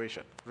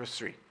situation. Verse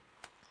 3.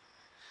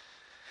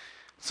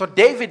 So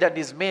David and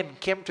his men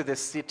came to the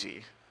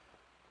city,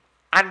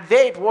 and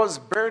there it was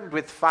burned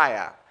with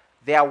fire.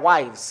 Their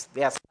wives,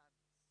 their sons,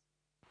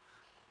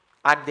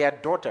 and their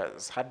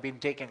daughters had been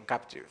taken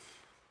captive.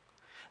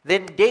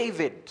 Then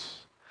David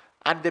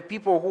and the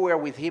people who were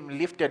with him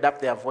lifted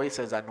up their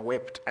voices and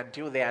wept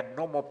until they had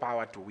no more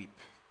power to weep.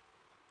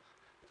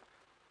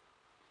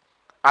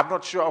 I'm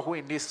not sure who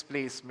in this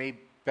place may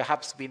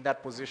perhaps be in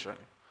that position,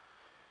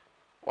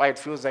 why it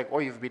feels like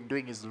all you've been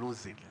doing is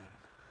losing.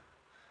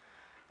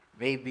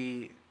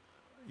 Maybe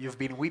you've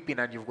been weeping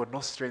and you've got no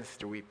strength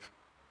to weep.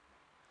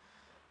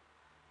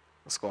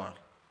 Let's go on.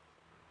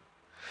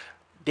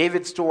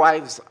 David's two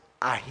wives,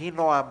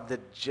 Ahinoam the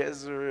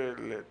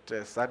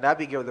Jezreelitess and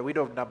Abigail the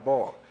widow of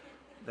Nabal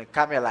the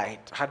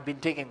Carmelite, had been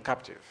taken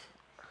captive.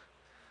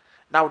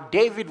 Now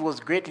David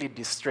was greatly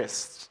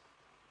distressed,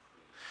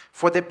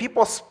 for the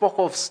people spoke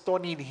of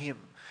stoning him.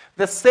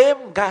 The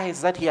same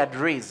guys that he had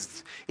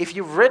raised. If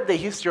you've read the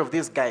history of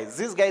these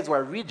guys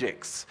were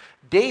rejects.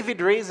 David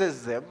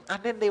raises them,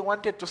 and then they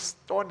wanted to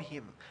stone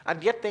him.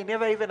 And yet they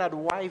never even had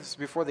wives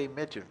before they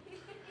met him.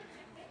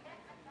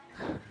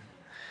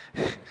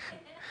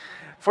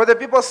 For the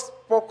people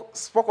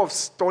spoke of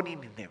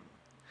stoning him,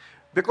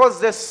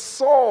 because the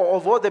soul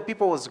of all the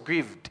people was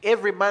grieved,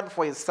 every man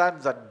for his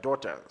sons and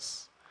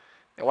daughters.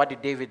 And what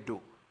did David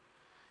do?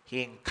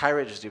 He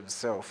encouraged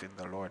himself in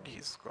the Lord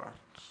his God.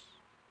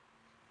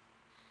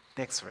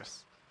 Next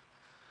verse.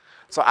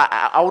 So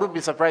I wouldn't be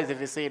surprised if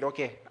he said,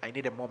 okay, I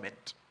need a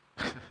moment.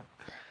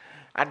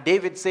 And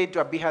David said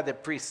to Abiathar the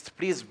priest,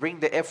 please bring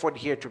the ephod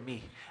here to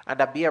me. And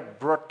Abiathar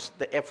brought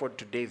the ephod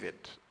to David.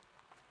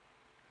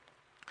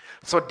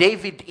 So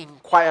David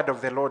inquired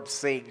of the Lord,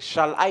 saying,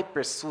 shall I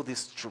pursue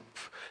this troop?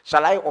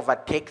 Shall I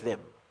overtake them?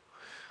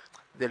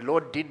 The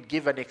Lord didn't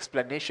give an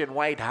explanation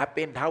why it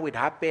happened, how it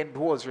happened,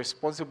 who was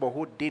responsible,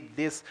 who did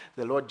this.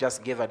 The Lord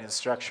just gave an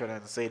instruction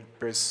and said,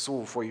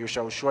 pursue, for you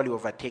shall surely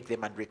overtake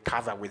them and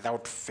recover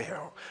without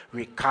fail.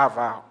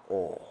 Recover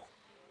all.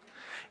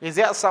 Is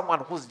there someone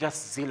who's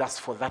just zealous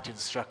for that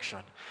instruction?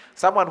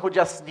 Someone who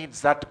just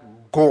needs that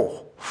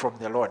go from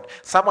the Lord?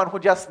 Someone who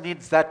just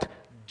needs that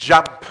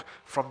jump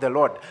from the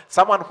Lord?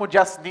 Someone who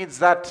just needs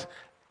that?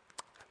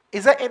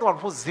 Is there anyone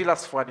who's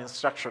zealous for an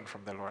instruction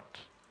from the Lord?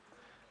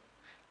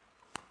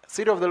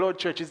 City of the Lord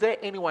Church, is there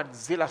anyone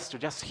zealous to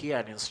just hear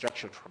an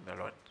instruction from the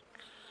Lord?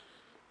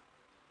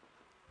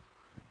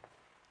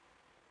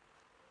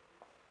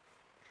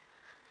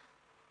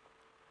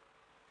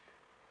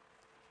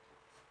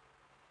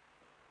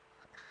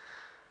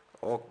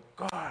 Oh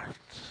God.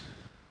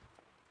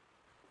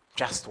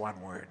 Just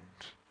one word.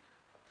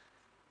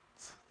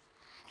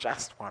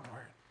 Just one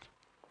word.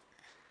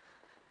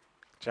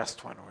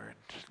 Just one word.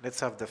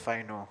 Let's have the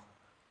final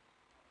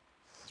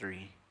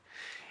three.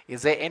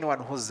 Is there anyone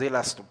who's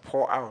zealous to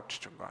pour out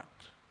to God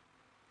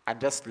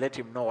and just let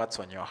him know what's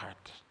on your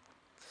heart?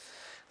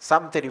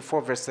 Psalm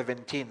 34 verse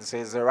 17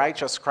 says, the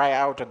righteous cry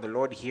out and the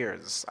Lord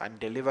hears and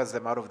delivers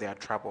them out of their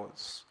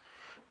troubles.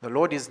 The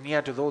Lord is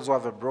near to those who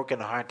have a broken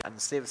heart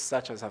and saves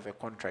such as have a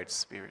contrite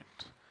spirit.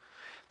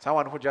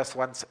 Someone who just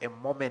wants a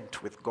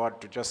moment with God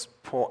to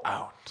just pour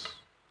out.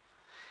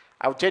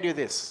 I'll tell you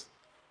this.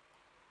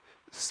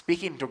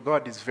 Speaking to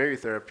God is very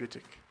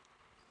therapeutic.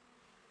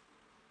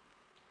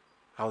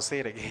 I'll say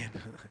it again.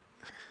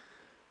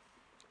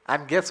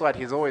 And guess what?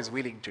 He's always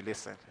willing to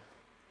listen.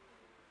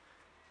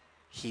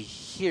 He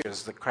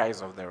hears the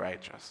cries of the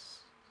righteous.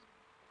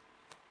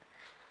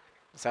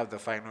 Let's have the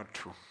final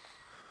two.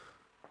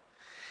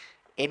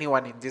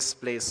 Anyone in this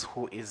place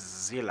who is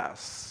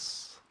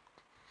zealous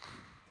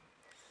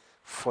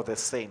for the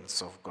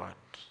saints of God?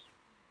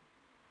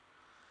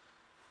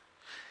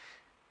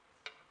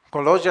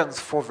 Colossians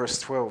 4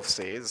 verse 12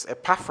 says,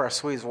 Epaphras,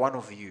 who is one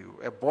of you,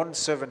 a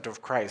bondservant of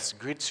Christ,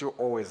 greets you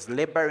always,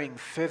 laboring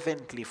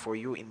fervently for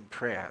you in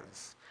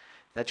prayers,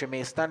 that you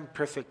may stand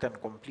perfect and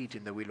complete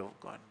in the will of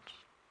God.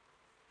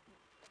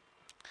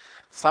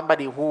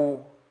 Somebody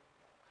who,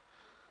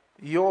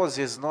 yours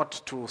is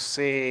not to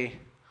say,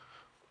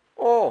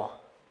 oh,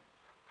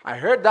 I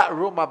heard that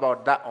rumor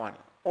about that one.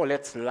 Oh,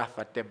 let's laugh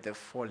at them, they've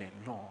fallen.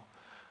 No.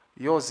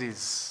 Yours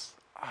is,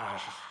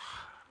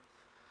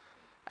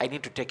 I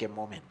need to take a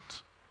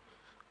moment.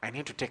 I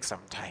need to take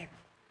some time.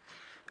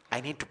 I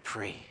need to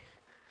pray.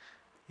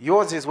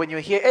 Yours is when you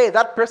hear, hey,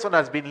 that person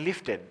has been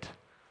lifted.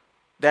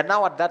 They're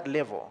now at that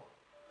level.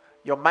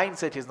 Your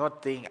mindset is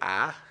not thinking,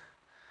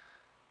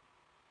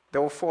 they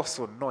will fall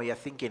soon. No, you're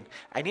thinking,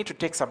 I need to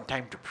take some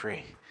time to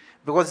pray.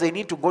 Because they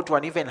need to go to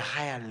an even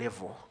higher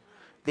level.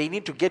 They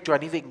need to get to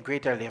an even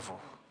greater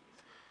level.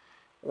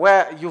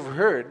 Where you've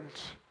heard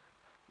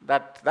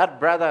that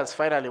that brother has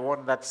finally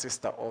won that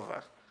sister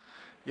over.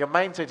 Your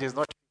mindset is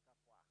not,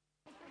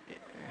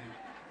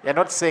 you're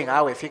not saying,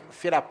 we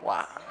feel up.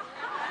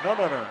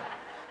 No.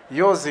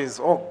 Yours is,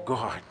 oh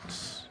God,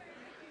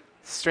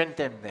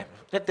 strengthen them.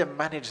 Let them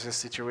manage the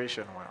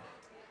situation well.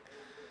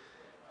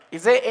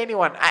 Is there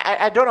anyone?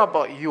 I don't know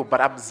about you, but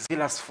I'm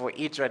zealous for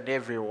each and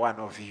every one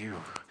of you.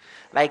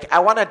 Like, I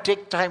want to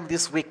take time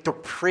this week to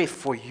pray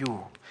for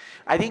you.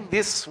 I think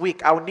this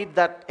week I'll need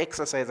that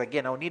exercise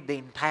again. I'll need the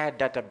entire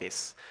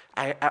database.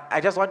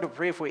 I just want to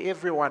pray for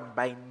everyone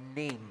by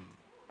name.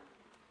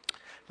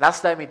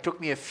 Last time it took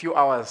me a few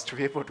hours to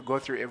be able to go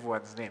through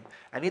everyone's name.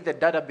 I need the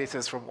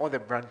databases from all the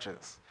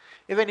branches.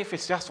 Even if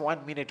it's just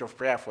 1 minute of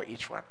prayer for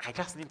each one, I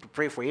just need to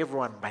pray for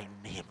everyone by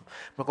name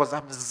because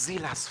I'm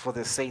zealous for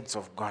the saints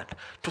of God,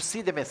 to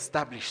see them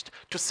established,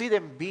 to see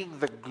them being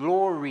the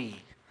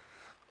glory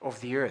of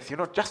the earth,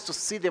 just to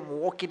see them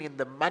walking in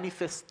the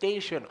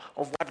manifestation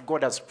of what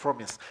God has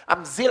promised.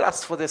 I'm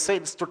zealous for the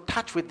saints to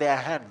touch with their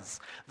hands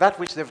that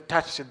which they've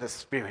touched in the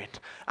spirit.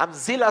 I'm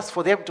zealous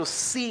for them to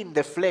see in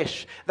the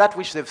flesh that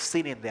which they've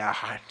seen in their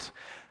heart.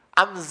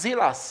 I'm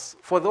zealous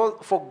for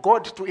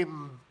God to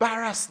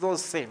embarrass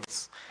those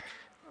saints.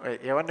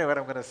 Wait, you wonder what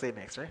I'm going to say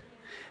next, right?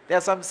 There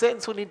are some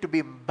saints who need to be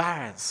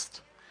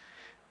embarrassed.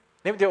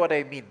 Let me tell you what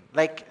I mean.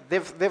 Like,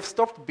 they've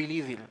stopped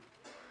believing.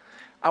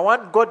 I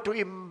want God to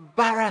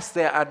embarrass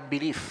their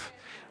unbelief.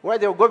 Where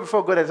they'll go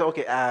before God and say,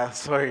 okay,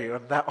 sorry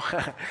on that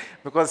one.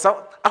 Because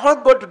I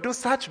want God to do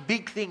such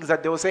big things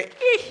that they will say,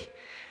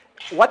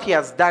 what he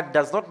has done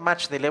does not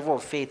match the level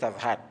of faith I've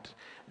had.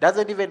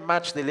 Doesn't even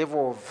match the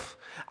level of...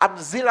 I'm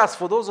zealous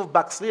for those who've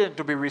backslidden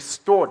to be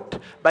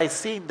restored by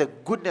seeing the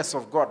goodness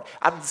of God.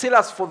 I'm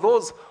zealous for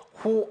those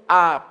who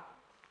are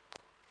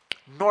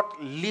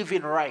not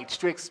living right,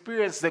 to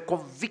experience the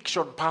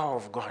conviction power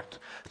of God,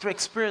 to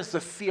experience the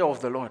fear of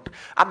the Lord.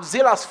 I'm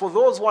zealous for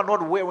those who are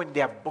not well in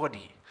their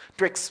body,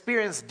 to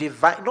experience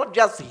divine, not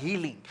just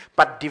healing,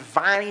 but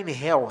divine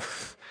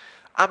health.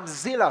 I'm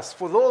zealous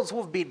for those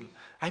who've been,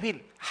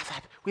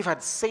 we've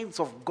had saints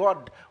of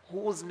God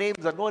whose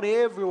names are known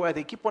everywhere.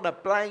 They keep on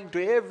applying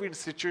to every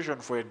institution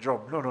for a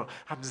job. No,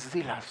 I'm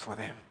zealous for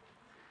them.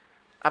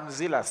 I'm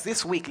zealous.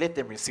 This week, let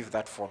them receive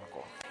that phone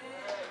call.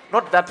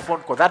 Not that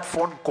phone call, that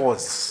phone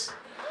calls.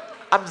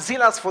 I'm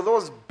zealous for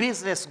those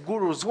business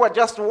gurus who are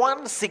just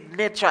one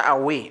signature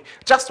away,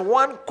 just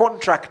one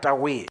contract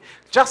away,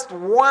 just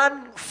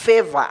one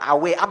favor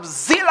away. I'm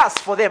zealous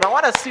for them. I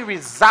want to see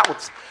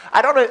results.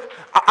 I don't know.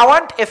 I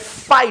want a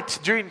fight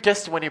during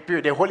testimony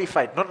period, a holy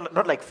fight,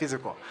 not like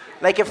physical.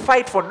 Like a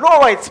fight for,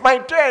 no, it's my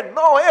turn.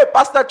 No, hey,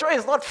 Pastor Joy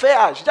is not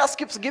fair. She just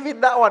keeps giving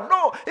that one.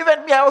 No,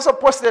 even me, I also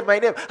posted my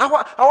name. I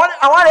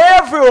want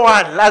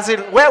everyone, as in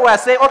where we're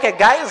saying, okay,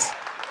 guys,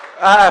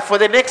 for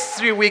the next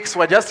 3 weeks,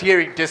 we're just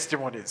hearing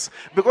testimonies.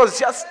 Because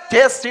just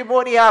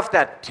testimony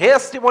after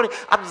testimony.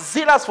 I'm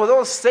zealous for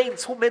those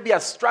saints who maybe are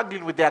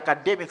struggling with their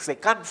academics. They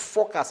can't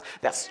focus.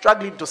 They're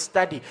struggling to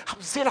study.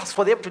 I'm zealous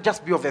for them to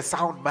just be of a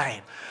sound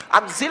mind.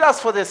 I'm zealous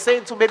for the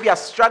saints who maybe are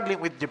struggling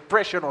with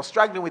depression or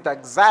struggling with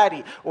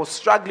anxiety or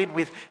struggling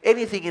with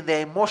anything in their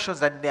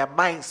emotions and their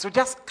minds. To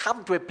just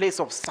come to a place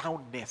of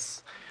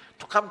soundness.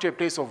 To come to a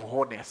place of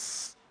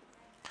wholeness.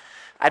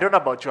 I don't know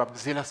about you. I'm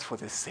zealous for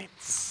the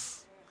saints.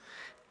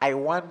 I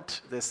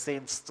want the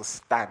saints to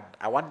stand.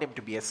 I want them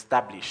to be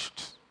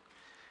established.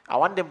 I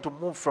want them to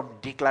move from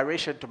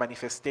declaration to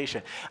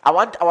manifestation. I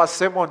want our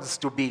sermons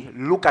to be,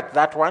 look at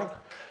that one.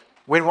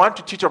 When we want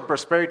to teach on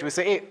prosperity, we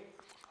say,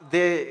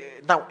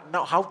 hey,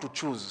 now how to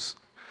choose.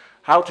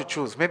 How to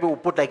choose. Maybe we'll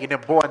put like in a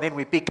bowl and then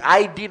we pick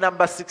ID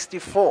number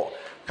 64.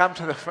 Come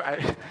to the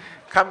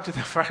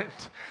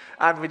front.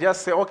 And we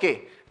just say,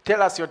 okay,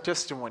 tell us your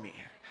testimony.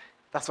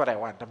 That's what I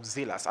want. I'm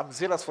zealous. I'm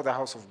zealous for the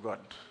house of God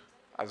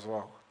as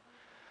well.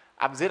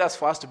 I'm zealous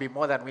for us to be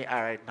more than we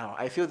are right now.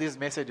 I feel these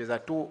messages are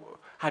too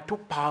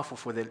powerful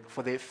for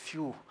the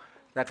few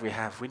that we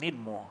have. We need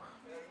more.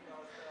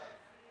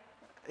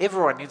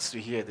 Everyone needs to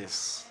hear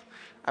this.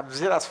 I'm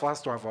zealous for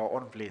us to have our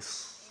own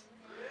place,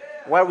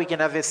 where we can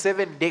have a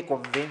 7-day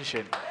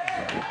convention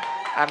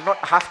and not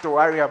have to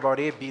worry about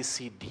A, B,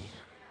 C, D.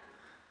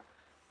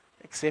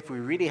 Except we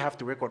really have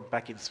to work on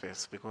parking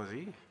space because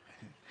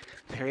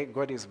the way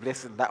God is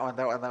blessing that one.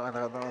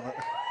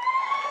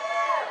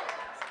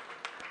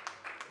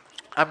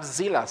 I'm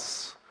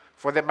zealous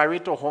for the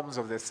marital homes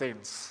of the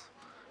saints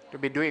to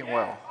be doing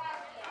well.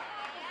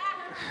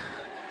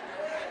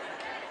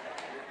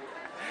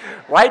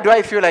 Why do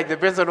I feel like the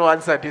person who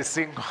answered is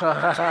single?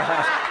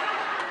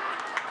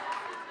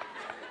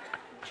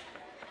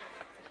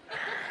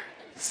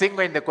 Single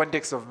in the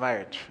context of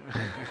marriage.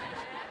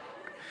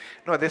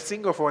 No, the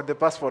single for the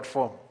passport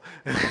form.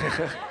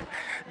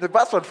 The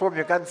passport form,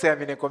 you can't say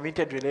I'm in a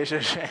committed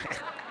relationship.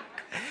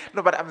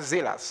 No, but I'm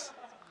zealous.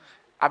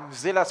 I'm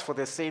zealous for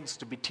the saints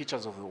to be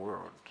teachers of the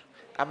world.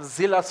 I'm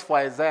zealous for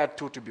Isaiah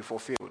 2 to be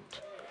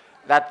fulfilled.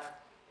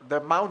 That the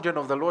mountain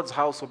of the Lord's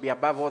house will be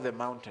above all the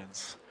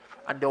mountains.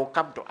 And they will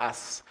come to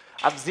us.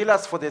 I'm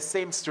zealous for the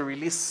saints to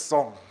release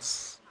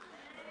songs.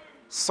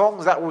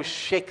 Songs that will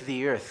shake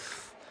the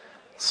earth.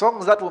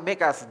 Songs that will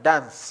make us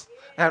dance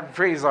and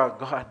praise our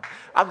God.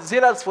 I'm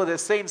zealous for the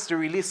saints to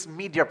release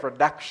media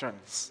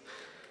productions.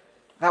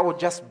 That will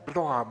just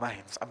blow our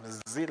minds. I'm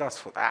zealous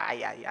for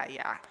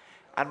that.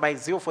 And my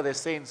zeal for the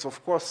saints,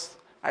 of course,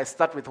 I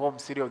start with Home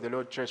City of the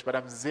Lord Church, but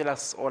I'm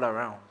zealous all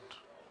around.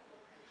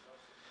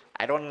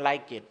 I don't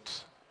like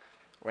it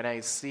when I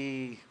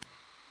see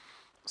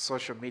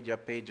social media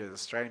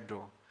pages trying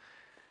to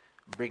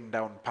bring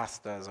down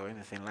pastors or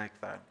anything like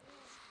that.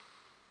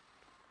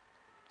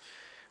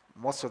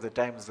 Most of the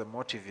times the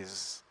motive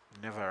is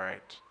never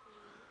right.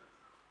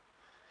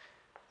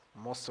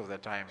 Most of the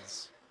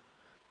times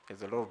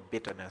there's a lot of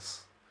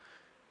bitterness.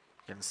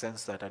 You can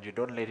sense that, and you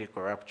don't let it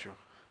corrupt you.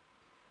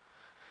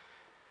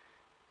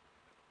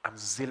 I'm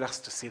zealous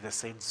to see the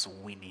saints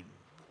winning.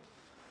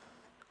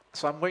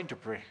 So I'm going to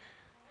pray.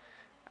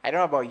 I don't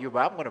know about you, but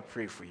I'm going to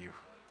pray for you.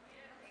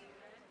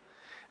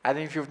 And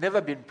if you've never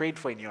been prayed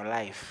for in your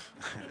life,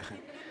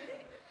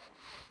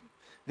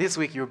 this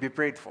week you'll be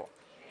prayed for.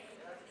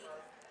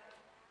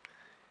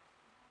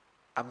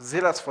 I'm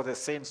zealous for the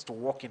saints to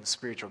walk in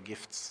spiritual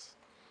gifts.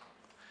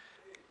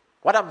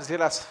 What I'm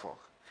zealous for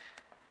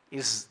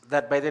is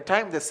that by the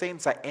time the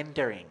saints are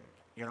entering,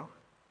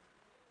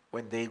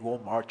 when they go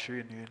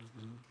marching in,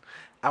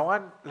 I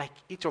want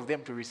each of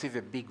them to receive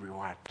a big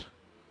reward.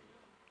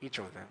 Each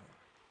of them.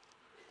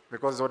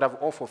 Because they would have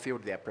all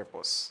fulfilled their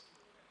purpose.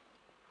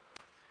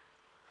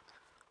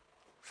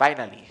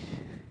 Finally,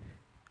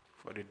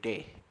 for the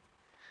day,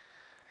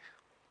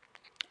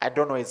 I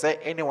don't know, is there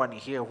anyone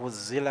here who's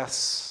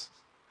zealous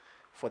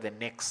for the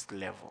next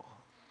level?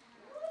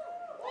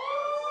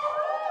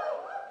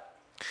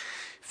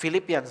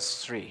 Philippians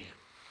 3.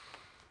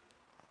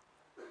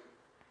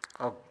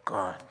 Oh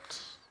God.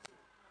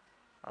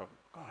 Oh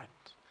God.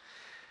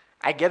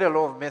 I get a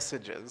lot of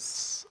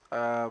messages.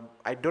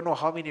 I don't know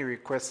how many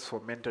requests for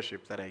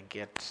mentorship that I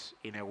get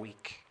in a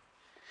week.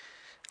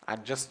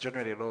 And just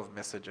generally a lot of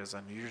messages,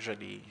 and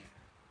usually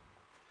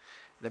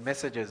the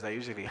messages are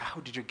usually, how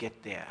did you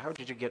get there? How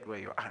did you get where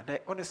you are? And I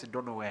honestly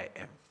don't know where I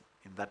am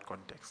in that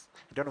context.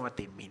 I don't know what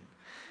they mean.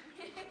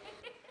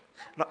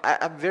 No,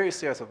 I'm very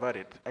serious about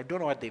it. I don't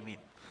know what they mean.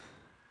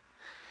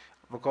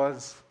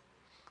 Because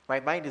my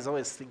mind is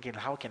always thinking,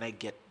 how can I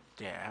get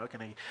there? How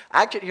can I?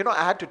 Actually,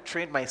 I had to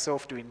train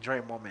myself to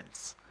enjoy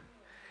moments.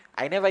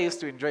 I never used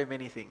to enjoy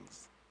many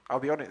things. I'll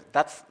be honest.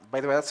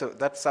 By the way,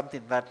 that's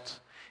something that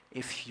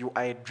if you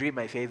are a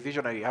dreamer, if you're a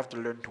visionary, you have to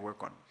learn to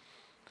work on.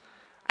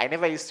 I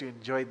never used to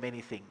enjoy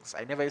many things.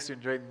 I never used to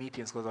enjoy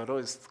meetings because I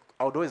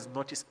would always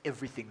notice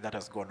everything that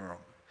has gone wrong.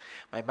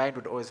 My mind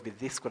would always be,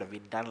 this could have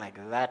been done like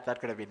that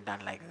could have been done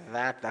like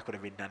that could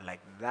have been done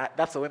like that.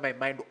 That's the way my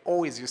mind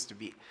always used to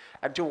be.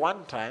 Until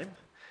one time,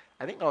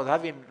 I think what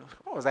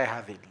was I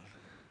having?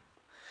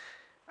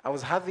 I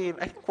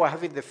think we were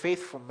having the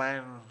Faithful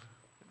Man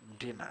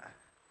dinner.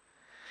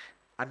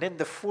 And then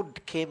the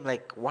food came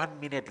 1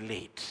 minute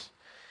late.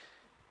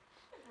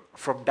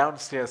 From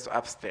downstairs to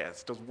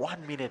upstairs. It was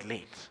 1 minute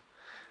late.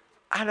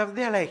 And I'm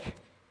there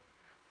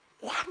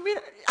 1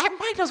 minute? I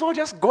might as well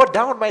just go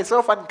down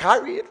myself and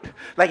carry it.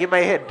 In my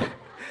head.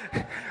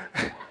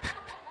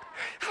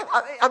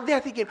 I'm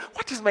there thinking,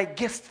 what is my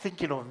guest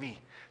thinking of me?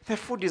 The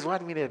food is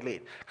 1 minute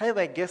late. And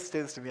my guest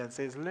turns to me and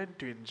says, learn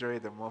to enjoy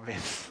the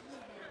moment.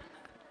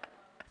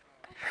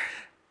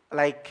 And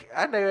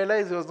I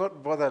realized he was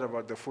not bothered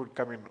about the food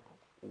coming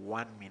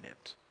 1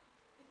 minute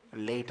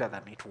later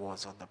than it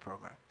was on the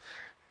program.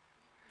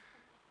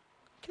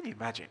 Can you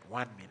imagine?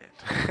 1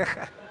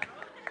 minute.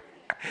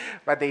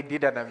 But they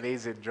did an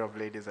amazing job,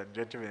 ladies and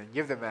gentlemen.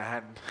 Give them a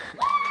hand.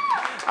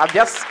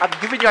 I'm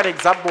giving you an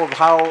example of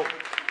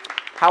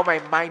how my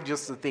mind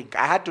used to think.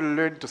 I had to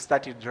learn to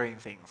start enjoying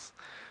things.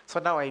 So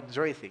now I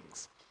enjoy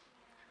things.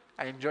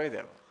 I enjoy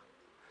them.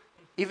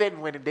 Even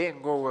when it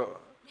didn't go well,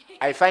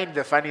 I find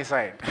the funny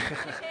side.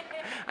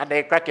 And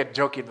I crack a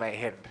joke in my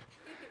head.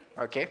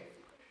 Okay?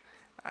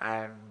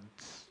 And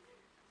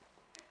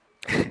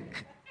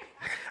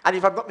and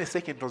if I'm not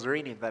mistaken, it was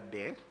raining that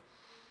day.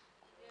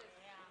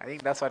 I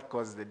think that's what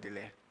caused the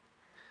delay.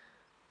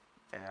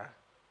 Yeah.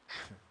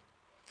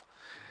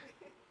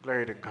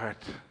 Glory to God.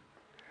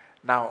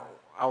 Now,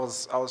 I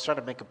was trying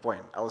to make a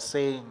point. I was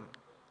saying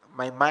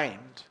my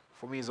mind,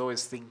 for me, is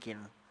always thinking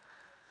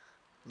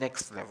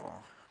next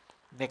level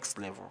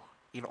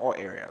in all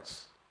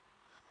areas.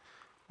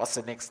 What's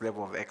the next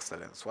level of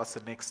excellence? What's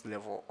the next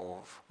level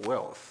of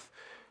wealth?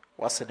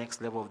 What's the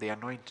next level of the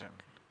anointing?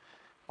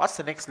 What's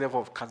the next level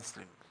of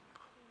counseling?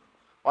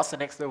 What's the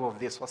next level of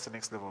this? What's the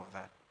next level of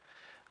that?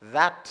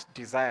 That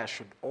desire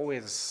should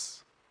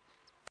always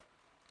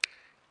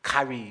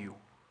carry you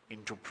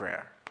into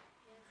prayer.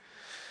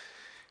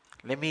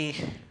 Let me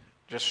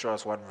just show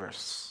us one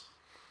verse.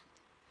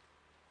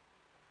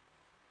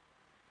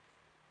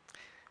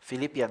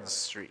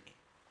 Philippians 3,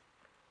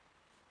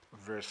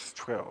 verse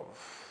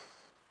 12.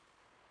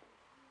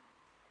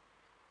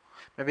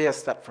 Maybe I'll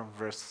start from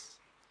verse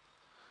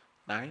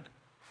 9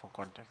 for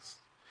context.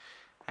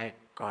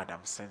 God,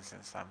 I'm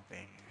sensing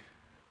something.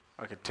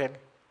 Okay, 10.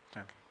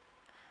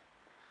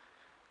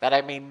 That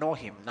I may know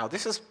him. Now,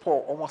 this is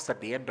Paul almost at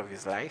the end of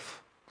his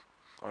life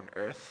on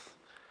earth.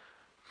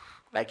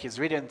 He's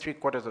written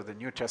 3/4 of the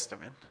New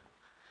Testament.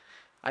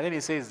 And then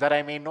he says, that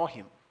I may know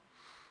him,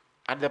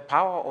 and the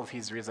power of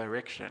his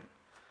resurrection,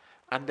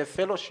 and the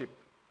fellowship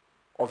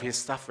of his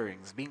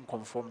sufferings, being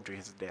conformed to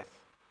his death.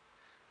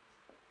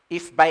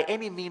 If by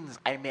any means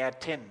I may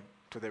attain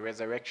to the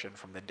resurrection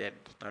from the dead.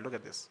 Now look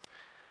at this.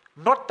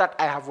 Not that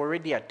I have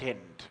already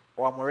attained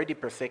or am already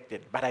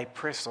perfected, but I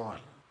press on,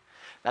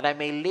 that I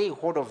may lay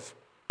hold of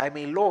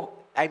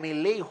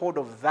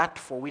that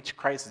for which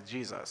Christ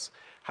Jesus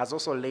has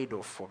also laid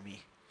off for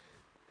me.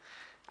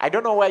 I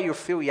don't know where you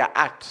feel you're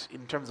at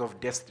in terms of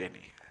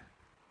destiny.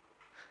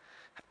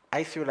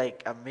 I feel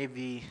like I'm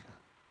maybe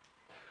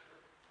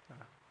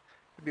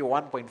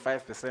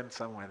 1.5%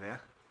 somewhere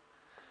there.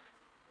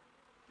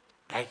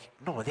 Like,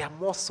 no, there are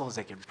more souls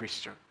I can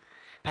preach to.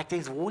 Like,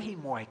 there's way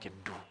more I can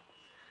do.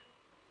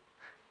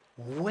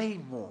 Way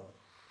more.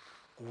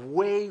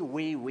 Way.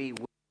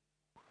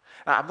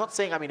 Now, I'm not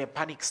saying I'm in a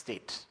panic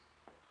state.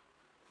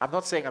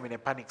 Because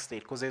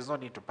there's no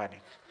need to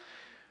panic.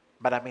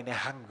 But I'm in a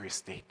hungry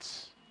state.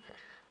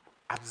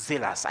 I'm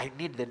zealous. I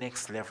need the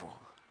next level.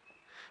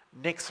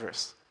 Next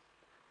verse.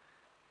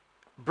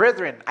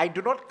 Brethren, I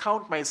do not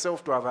count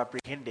myself to have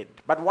apprehended,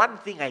 but one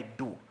thing I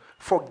do,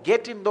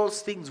 forgetting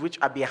those things which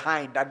are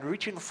behind and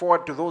reaching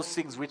forward to those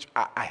things which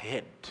are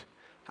ahead.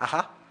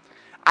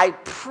 I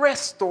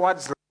press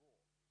towards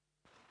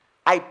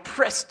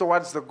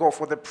the goal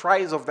for the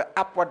prize of the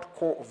upward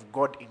call of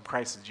God in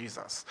Christ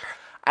Jesus.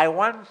 I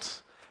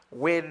want,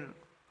 when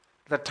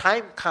the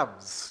time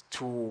comes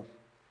to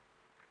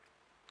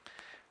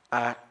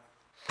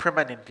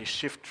permanently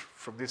shift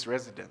from this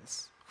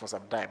residence, for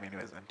some time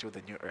anyways, until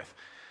the new earth,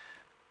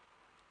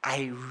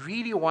 I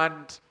really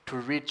want to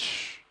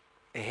reach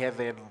a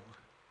heaven,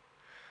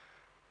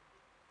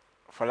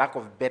 for lack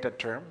of a better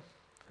term,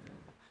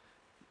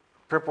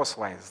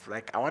 purpose-wise.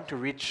 Like, I want to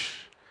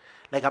reach,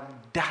 like, I'm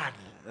done,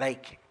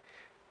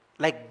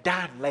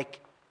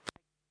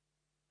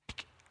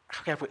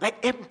 how can I put it?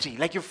 Like empty,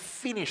 like you've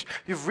finished.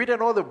 You've written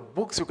all the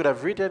books you could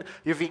have written.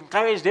 You've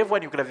encouraged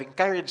everyone you could have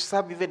encouraged,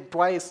 some even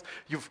twice.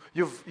 You've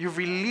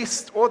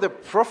released all the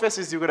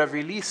prophecies you could have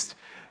released.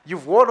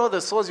 You've won all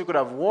the souls you could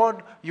have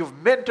won. You've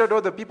mentored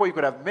all the people you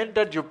could have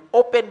mentored. You've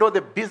opened all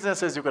the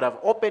businesses you could have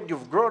opened.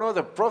 You've grown all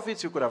the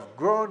profits you could have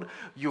grown.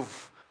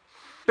 You've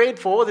paid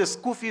for all the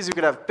school fees you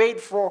could have paid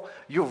for.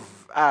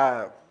 You've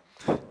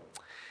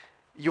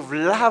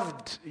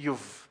loved,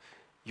 you've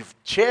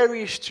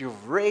cherished,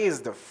 you've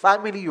raised the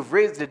family, you've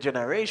raised a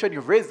generation,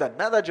 you've raised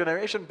another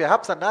generation,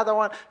 perhaps another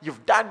one.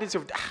 You've done this,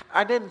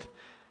 and then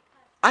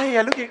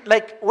you're looking,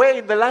 like, where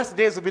in the last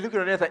days we'll be looking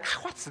on it like,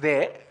 what's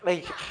there?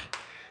 Like,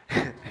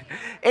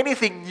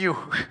 anything new?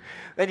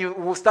 Then you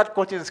will start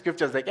quoting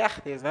scriptures like,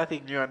 there's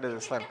nothing new under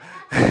the sun.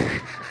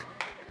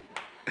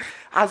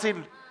 As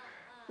in,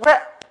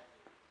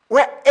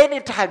 where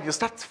anytime you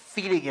start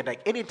feeling it,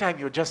 like anytime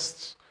you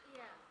just,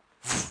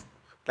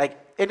 like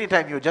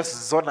anytime you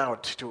just zone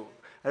out to,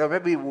 I don't know,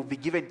 maybe we'll be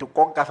given to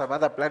conquer some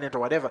other planet or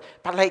whatever.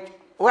 But like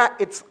where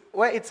it's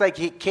like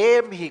he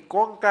came, he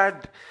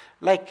conquered,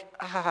 like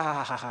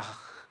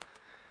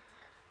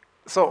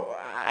So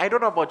I don't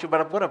know about you, but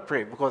I'm gonna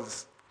pray,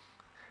 because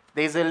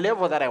there's a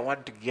level that I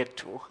want to get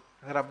to,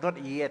 and I'm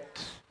not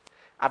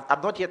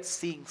yet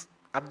seeing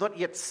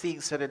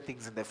certain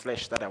things in the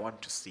flesh that I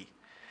want to see.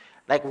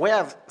 Like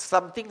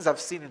some things I've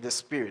seen in the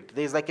spirit,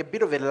 there's like a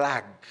bit of a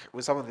lag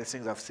with some of the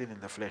things I've seen in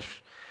the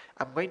flesh.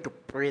 I'm going to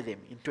pray them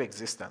into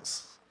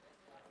existence.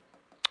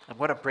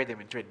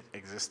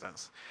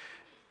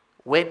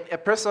 When a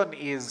person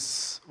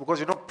is,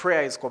 because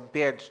prayer is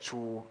compared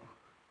to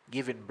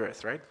giving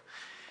birth, right?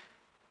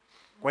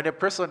 When a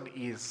person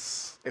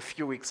is a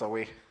few weeks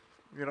away,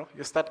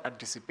 you start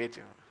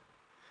anticipating.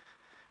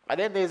 But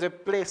then there's a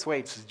place where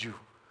it's due,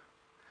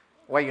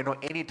 where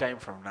any time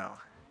from now.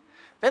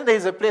 Then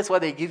there's a place where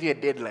they give you a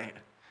deadline,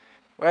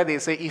 where they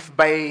say, if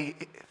by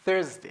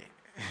Thursday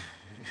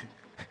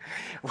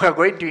we're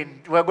going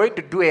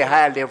to do a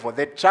higher level,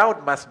 the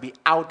child must be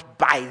out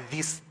by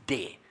this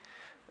day.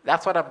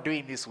 That's what I'm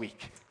doing this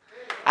week.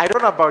 I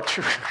don't know about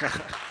you.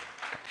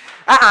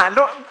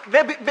 No,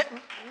 maybe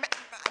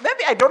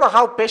I don't know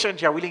how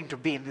patient you're willing to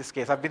be in this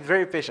case. I've been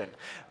very patient.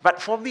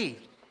 But for me,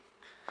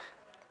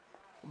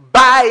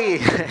 by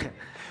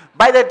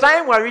the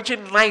time we're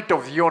reaching Night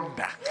of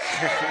Yonder,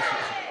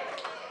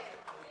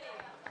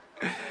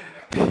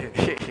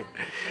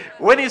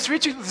 when it's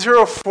reaching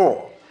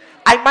 04,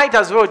 I might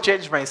as well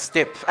change my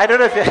step. I don't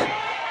know if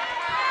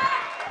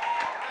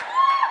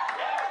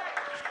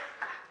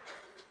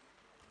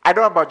I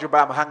don't know about you,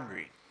 but I'm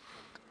hungry.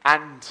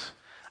 And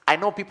I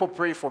know people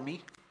pray for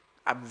me.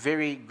 I'm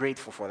very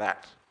grateful for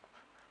that.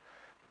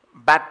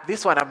 But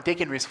this one, I'm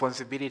taking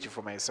responsibility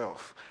for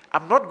myself.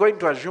 I'm not going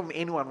to assume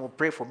anyone will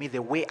pray for me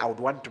the way I would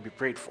want to be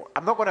prayed for.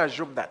 I'm not going to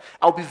assume that.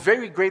 I'll be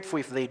very grateful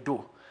if they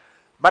do.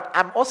 But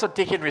I'm also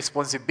taking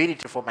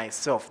responsibility for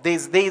myself.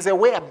 There's a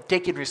way I'm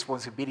taking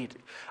responsibility.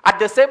 At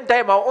the same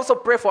time, I'll also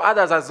pray for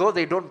others as though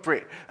they don't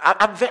pray.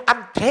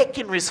 I'm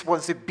taking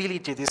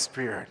responsibility this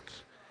period,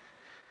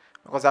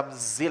 because I'm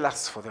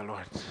zealous for the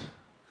Lord.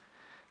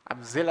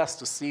 I'm zealous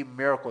to see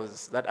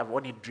miracles that I've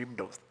only dreamed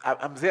of.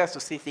 I'm zealous to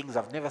see things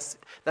I've never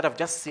seen, that I've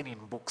just seen in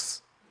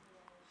books.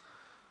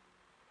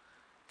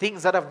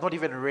 Things that I've not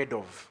even read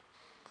of.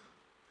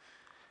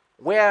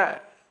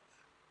 Where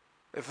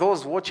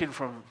those watching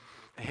from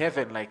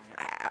heaven, like,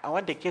 I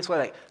want a case where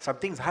like some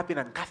things happen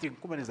and Catherine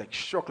Kuhlman is like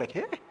shocked, like,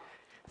 hey,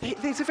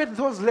 there's even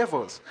those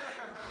levels.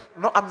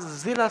 No, I'm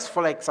zealous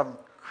for like some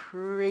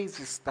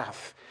crazy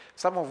stuff,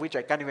 some of which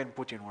I can't even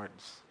put in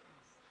words.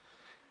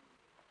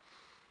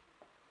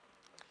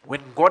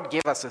 When God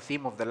gave us the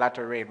theme of the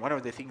latter rain, one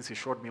of the things he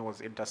showed me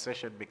was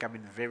intercession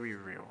becoming very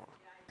real.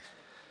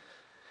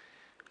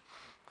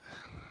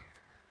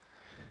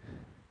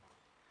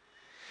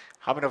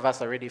 How many of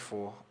us are ready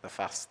for the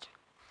fast?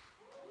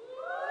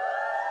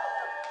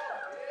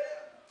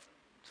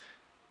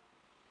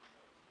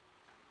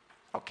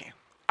 Okay.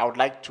 I would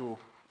like to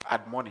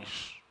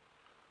admonish,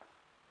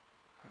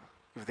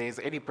 if there is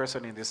any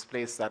person in this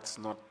place that's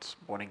not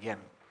born again,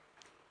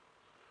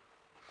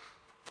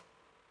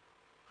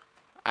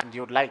 and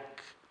you'd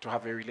like to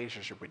have a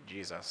relationship with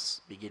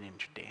Jesus beginning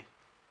today,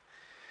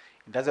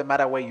 it doesn't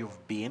matter where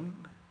you've been,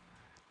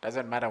 it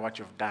doesn't matter what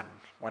you've done.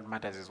 What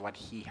matters is what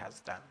he has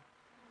done.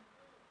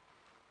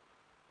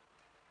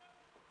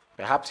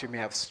 Perhaps you may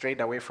have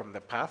strayed away from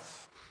the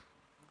path.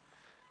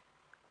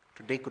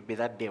 Today could be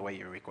that day where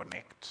you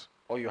reconnect.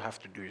 All you have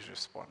to do is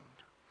respond.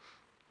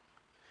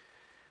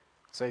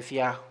 So if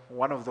you are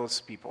one of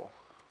those people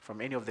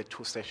from any of the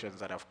 2 sessions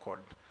that I've called,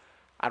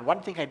 and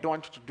one thing I don't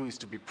want you to do is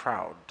to be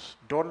proud.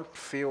 Don't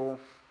feel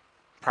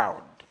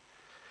proud.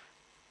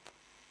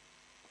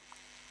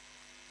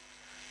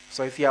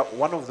 So if you are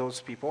one of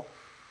those people,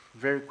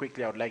 very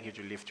quickly I would like you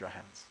to lift your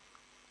hands.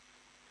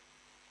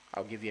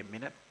 I'll give you a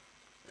minute.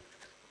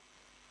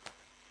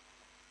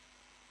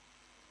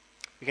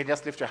 You can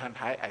just lift your hand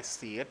high. I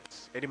see it.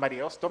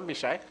 Anybody else? Don't be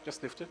shy.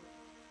 Just lift it.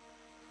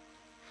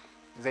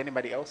 Is there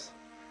anybody else?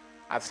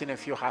 I've seen a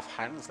few half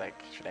hands,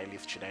 like, should I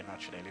lift, should I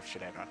not, should I lift,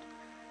 should I not?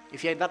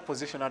 If you're in that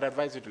position, I'd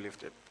advise you to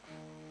lift it.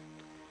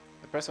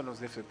 The person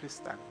who's lifted, please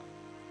stand.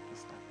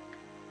 Please stand.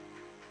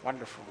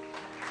 Wonderful.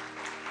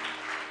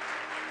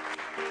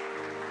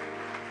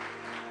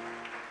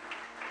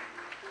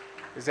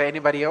 Is there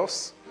anybody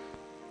else?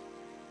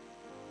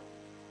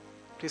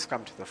 Please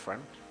come to the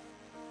front.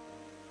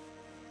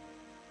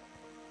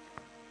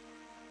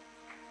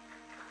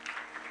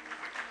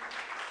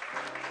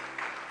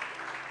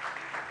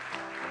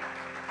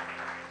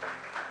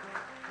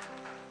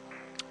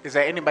 Is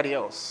there anybody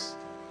else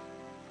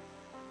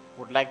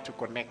who would like to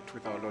connect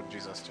with our Lord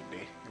Jesus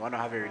today? You want to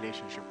have a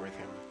relationship with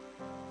him?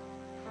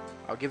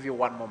 I'll give you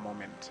one more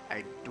moment.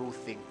 I do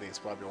think there's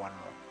probably one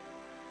more.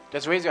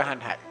 Just raise your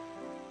hand high.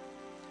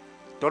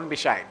 Don't be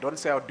shy. Don't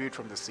say I'll do it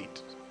from the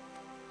seat.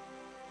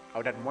 I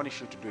would admonish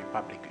you to do it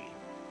publicly.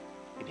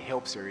 It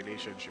helps your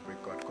relationship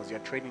with God because you're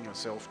training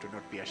yourself to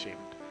not be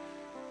ashamed.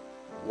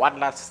 One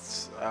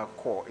last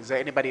call. Is there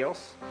anybody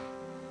else?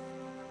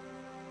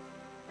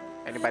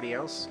 Anybody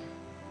else?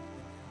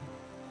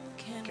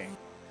 Okay.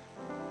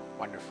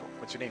 Wonderful.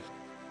 What's your name?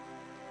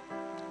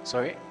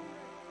 Sorry?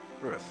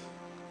 Ruth.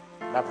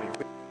 Lovely.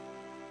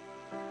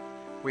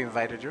 We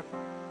invited you.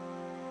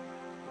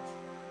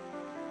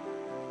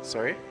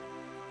 Sorry?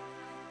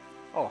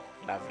 Oh,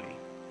 lovely.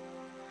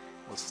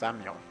 Well,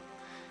 Samuel.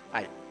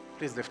 Hi.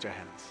 Please lift your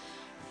hands.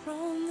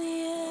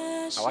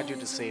 I want you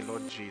to say,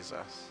 Lord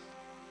Jesus,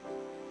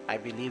 I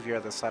believe you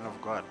are the Son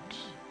of God.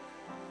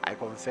 I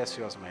confess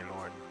you as my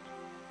Lord.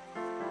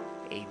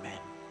 Amen.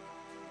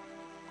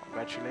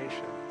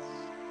 Congratulations.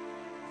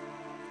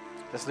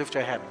 Just lift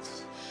your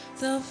hands. In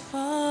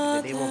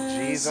the name of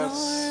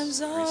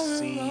Jesus,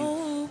 receive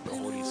the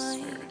Holy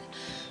Spirit.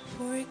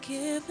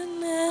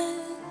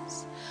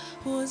 Forgiveness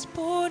was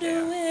poured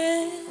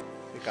away.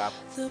 Pick up.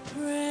 The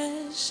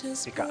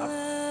precious Pick up.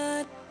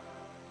 blood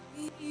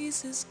of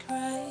Jesus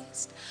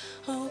Christ.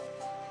 Oh,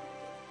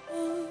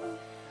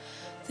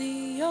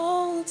 the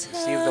altar.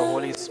 Receive the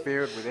Holy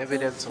Spirit with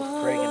evidence of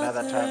praying in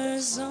other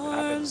tongues. It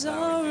happens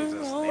now in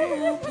Jesus'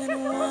 name.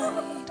 Open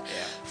wide.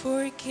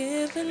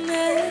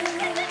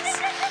 Forgiveness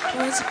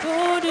was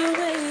poured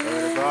away.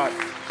 Glory to God.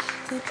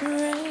 The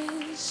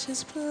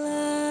precious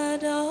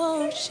blood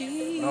of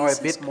Jesus. No, a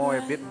bit more,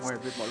 a bit more, a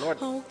bit more.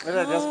 Lord,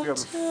 let us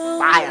just be on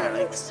fire.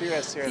 Like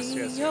serious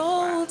The fire.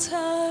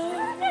 altar,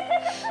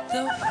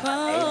 the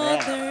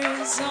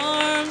Father's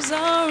arms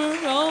are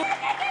open.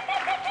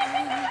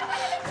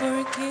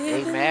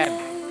 Forgiveness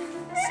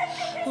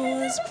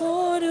was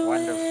poured away.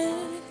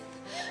 Wonderful.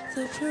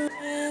 The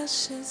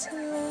precious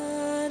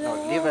blood Now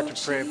leave her to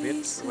of pray a bit.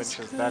 Jesus When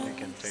she's done, you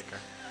can Christ. take her.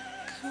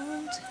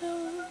 Come to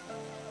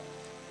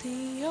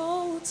the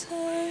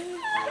altar.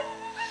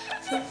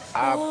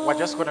 We're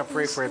just going to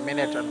pray for a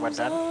minute and we're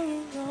done.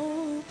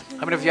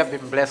 How many of you have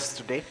been blessed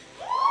today?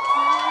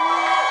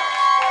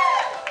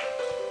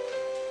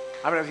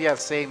 How many of you are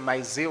saying,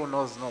 my zeal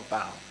knows no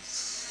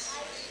bounds?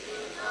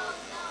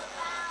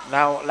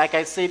 Now, like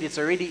I said, it's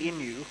already in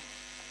you.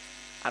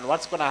 And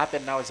what's going to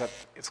happen now is that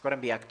it's going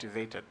to be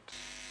activated.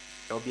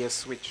 There will be a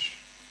switch.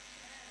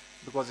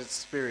 Because it's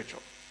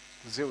spiritual.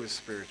 Zeal is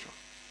spiritual.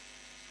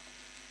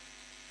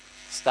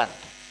 Stand.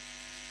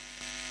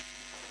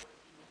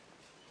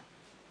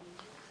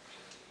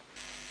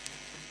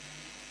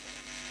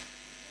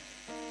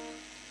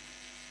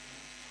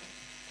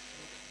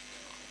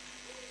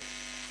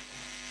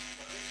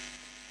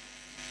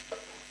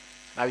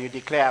 Now you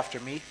declare after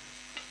me.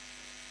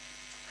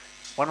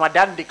 When we're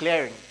done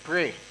declaring,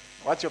 pray.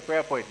 What's your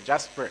prayer point?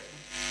 Just pray.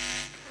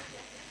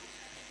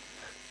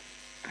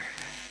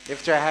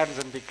 Lift your hands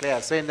and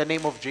declare. Say, in the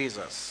name of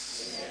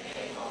Jesus,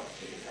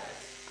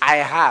 I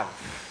have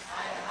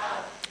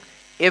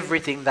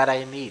everything that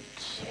I need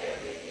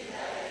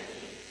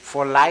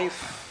for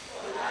life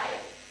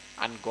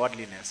and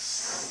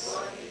godliness.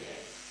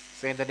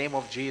 Say, in the name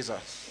of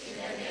Jesus,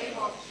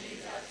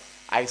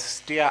 I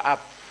stir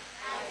up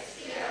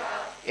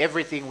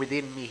everything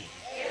within me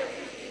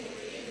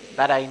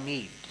that I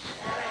need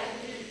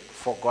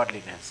for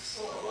godliness.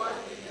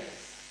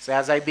 So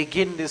as I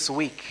begin this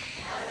week,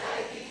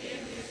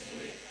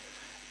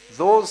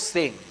 those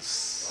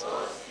things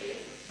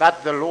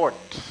that the Lord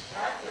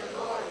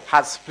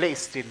has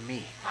placed in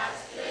me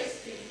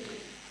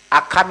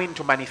are coming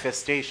to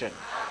manifestation.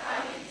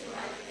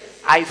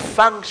 I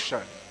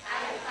function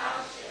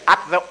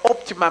at the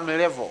optimum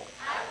level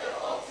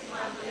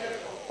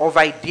of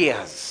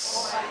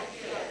ideas,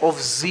 of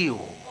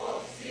zeal,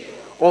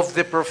 of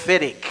the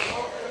prophetic,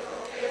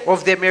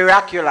 of the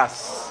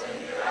miraculous,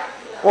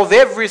 of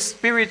every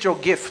spiritual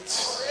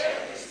gift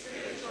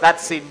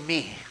that's in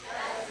me.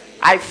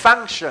 I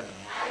function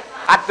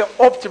at the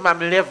optimum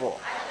level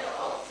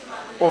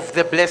of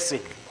the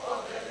blessing.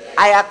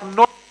 I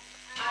acknowledge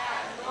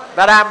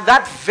that I am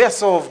that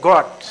vessel of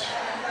God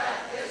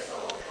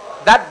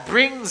that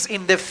brings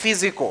in the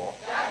physical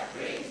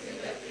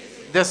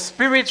the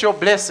spiritual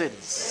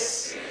blessings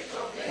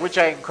which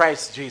are in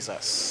Christ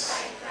Jesus.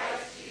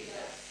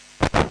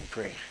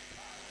 Pray.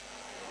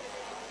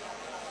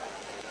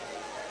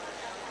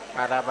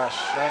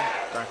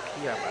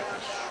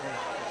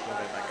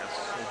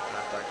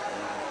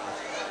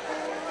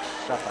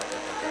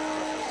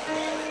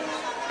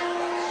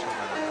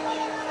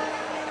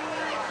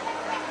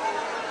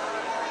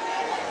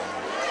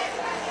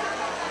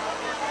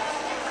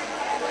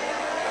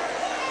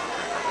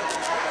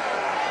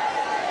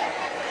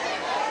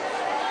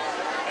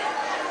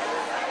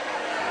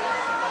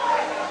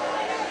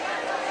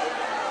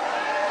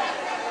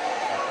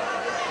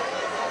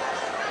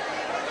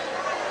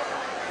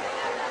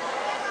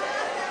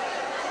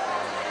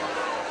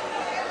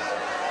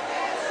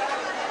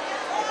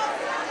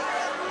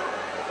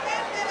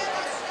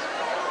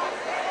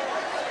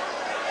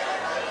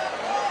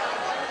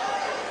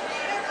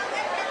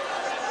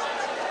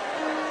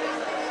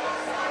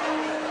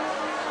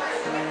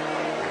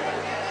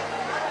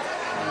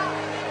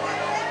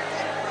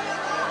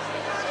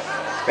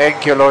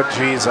 Thank you, Lord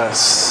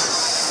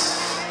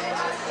Jesus.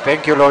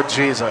 Thank you, Lord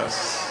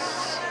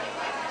Jesus.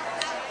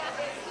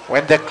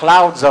 When the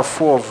clouds are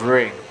full of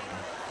rain,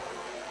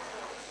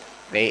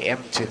 they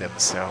empty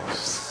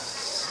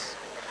themselves.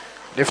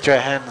 Lift your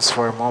hands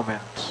for a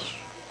moment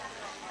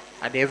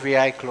and every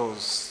eye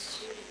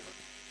closed.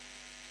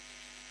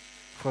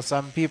 For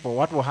some people,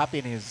 what will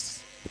happen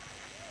is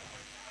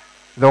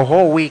the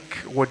whole week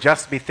will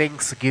just be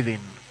Thanksgiving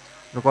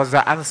because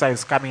the answer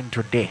is coming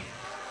today.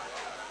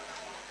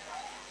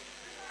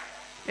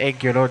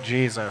 Thank you, Lord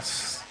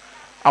Jesus.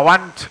 I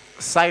want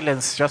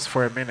silence just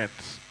for a minute.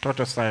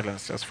 Total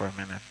silence just for a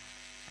minute.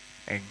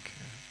 Thank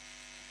you.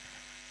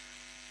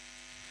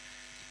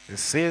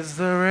 This is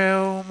the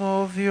realm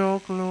of your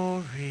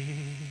glory.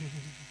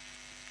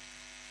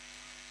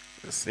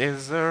 This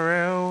is the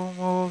realm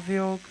of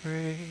your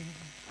grace.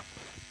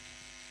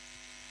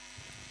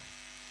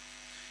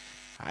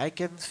 I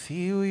can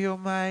feel your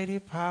mighty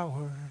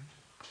power.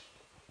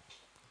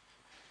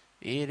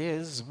 It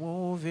is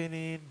moving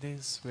in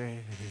this way.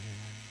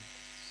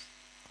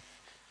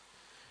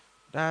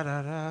 Da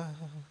da da,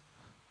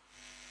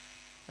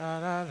 da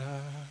da da,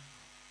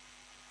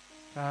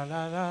 da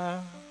da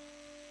da,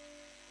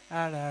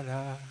 da da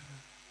da,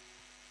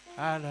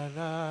 da da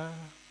da,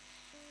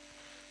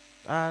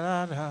 da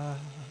da da,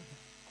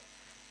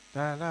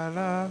 da da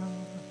da,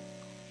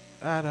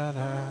 da da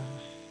da.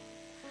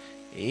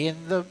 In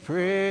the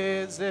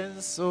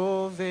presence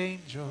of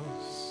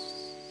angels,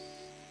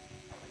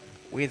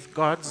 with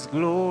God's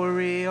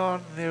glory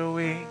on their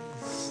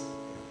wings,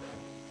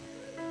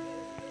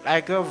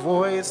 like a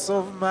voice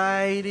of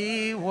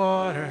mighty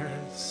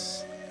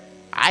waters,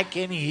 I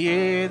can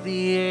hear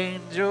the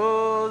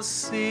angels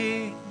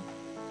sing,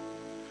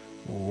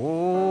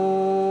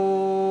 holy,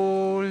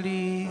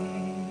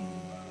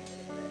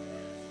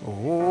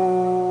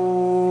 holy,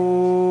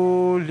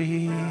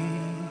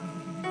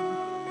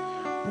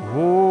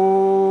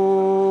 holy,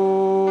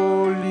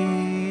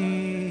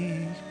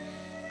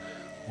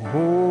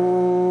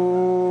 holy.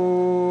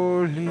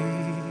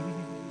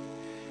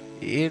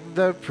 In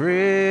the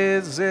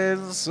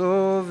presence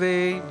of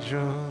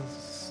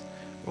angels,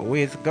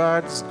 with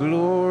God's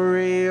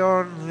glory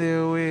on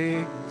their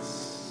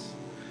wings,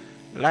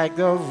 like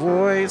the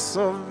voice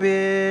of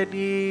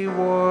many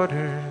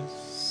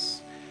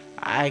waters,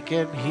 I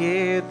can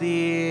hear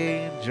the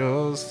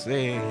angels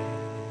sing.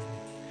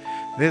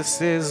 This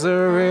is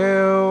the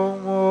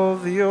realm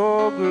of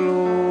your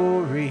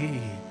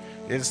glory.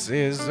 This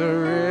is the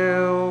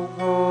realm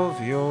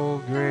of your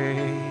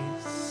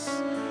grace.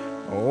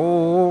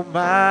 Oh,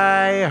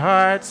 my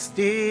heart heart's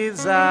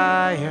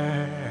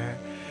desire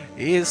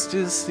is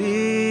to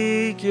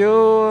seek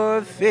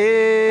your face.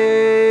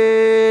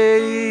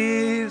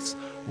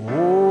 Holy,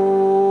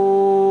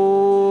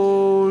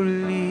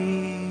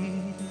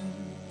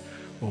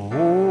 holy,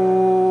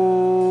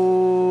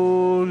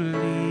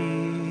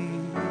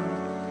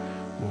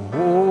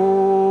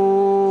 holy,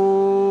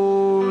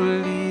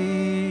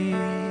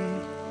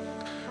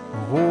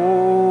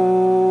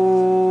 holy,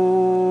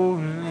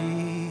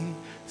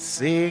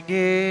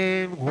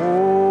 singing holy,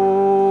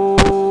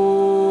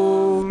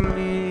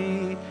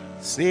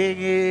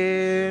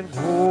 singing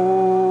holy,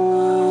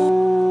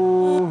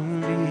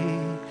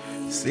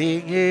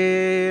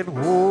 singing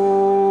holy,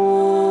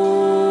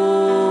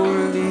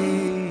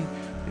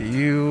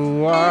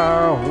 you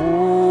are holy,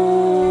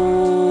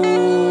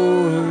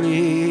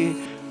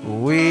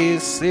 we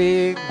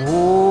sing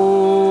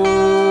holy,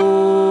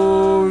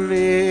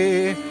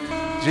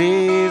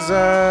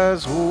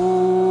 Jesus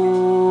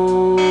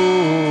holy,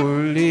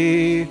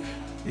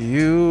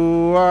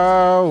 you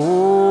are holy,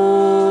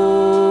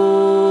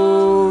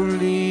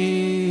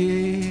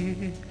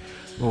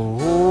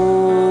 holy,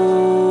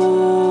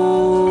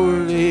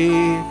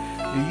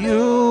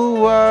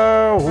 you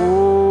are holy,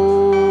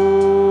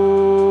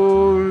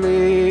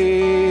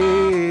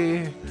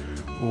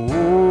 holy,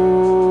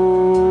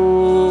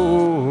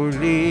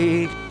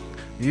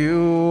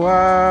 you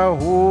are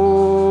holy,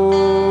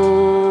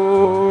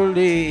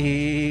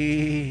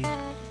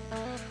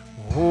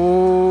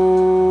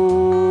 holy,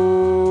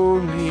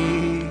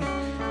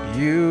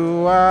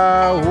 you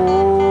are holy,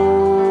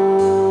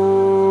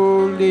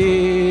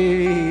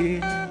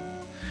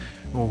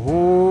 holy,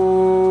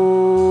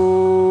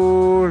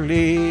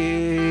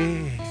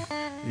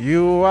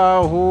 you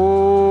are holy,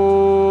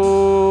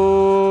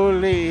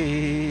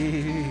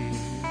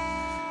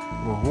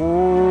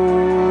 holy,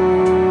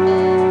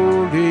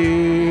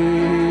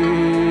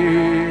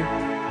 holy,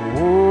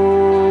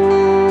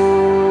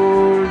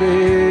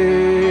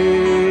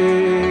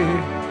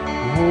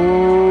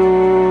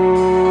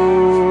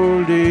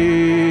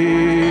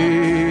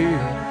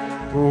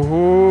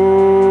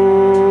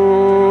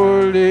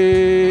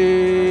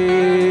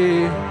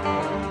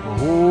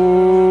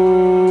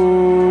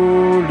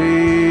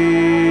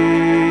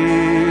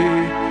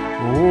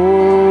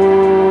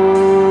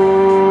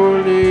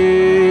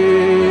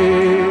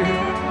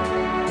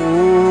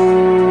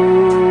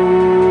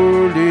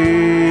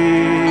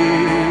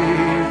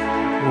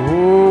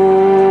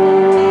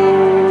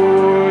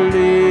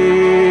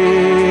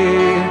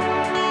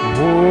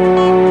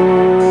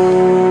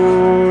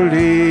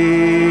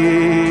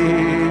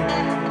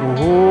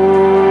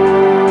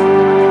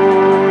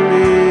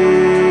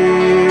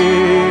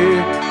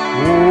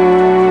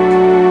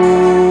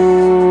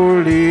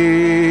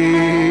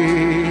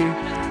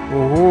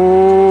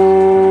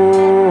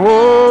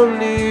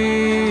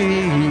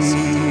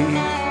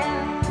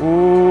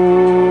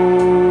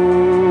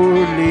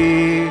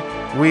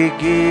 we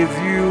give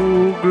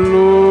you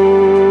glory,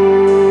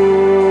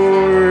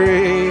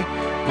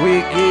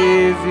 we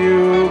give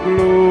you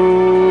glory,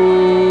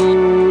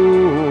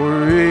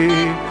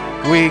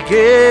 we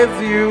give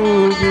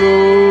you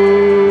glory,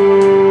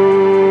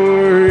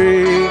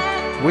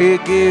 we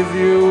give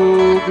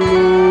you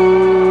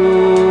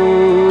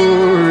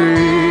glory,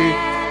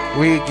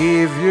 we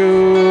give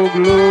you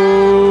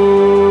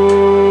glory,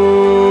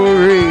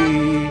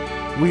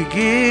 we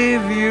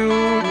give you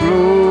glory,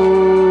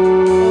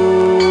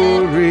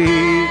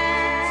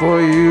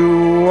 for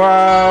you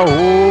are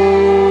holy,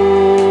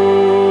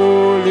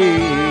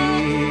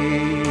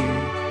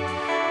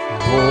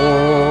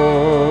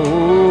 holy,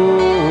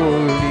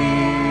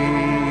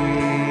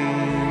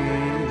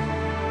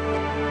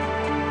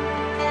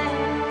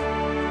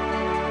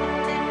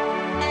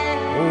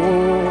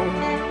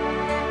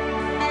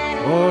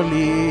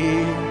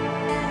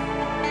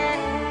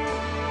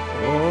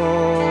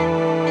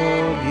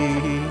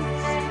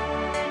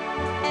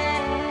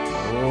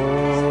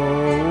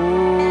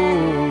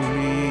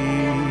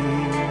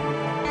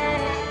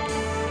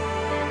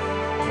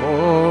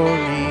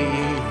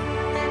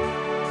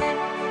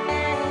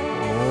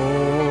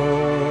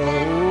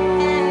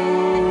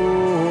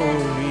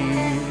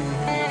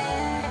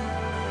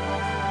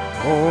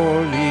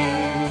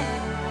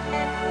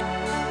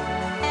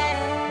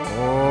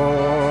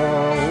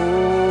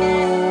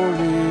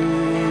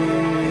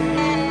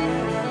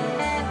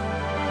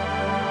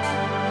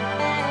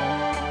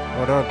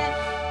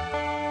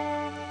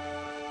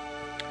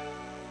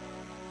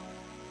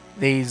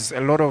 There is a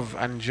lot of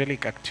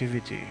angelic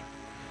activity.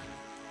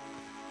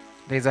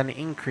 There's an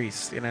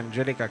increase in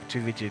angelic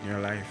activity in your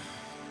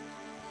life.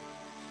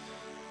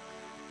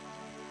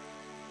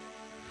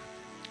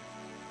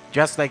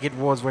 Just like it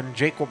was when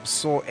Jacob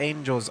saw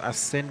angels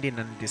ascending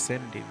and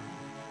descending.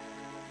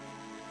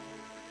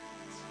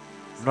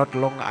 Not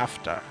long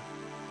after,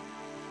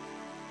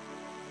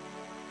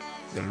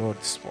 the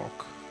Lord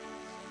spoke.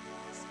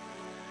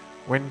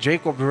 When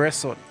Jacob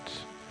wrestled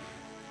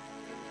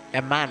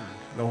a man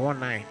the whole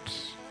night,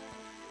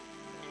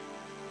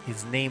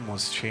 his name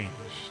was changed.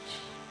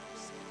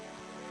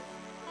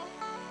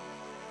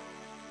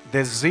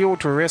 the zeal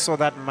to wrestle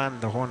that man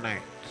the whole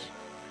night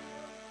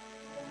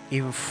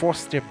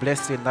enforced a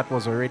blessing that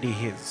was already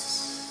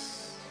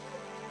his.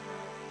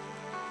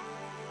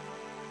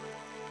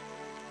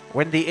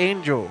 When the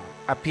angel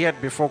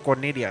appeared before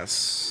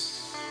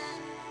Cornelius,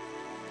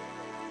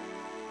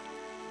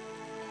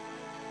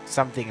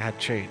 something had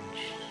changed.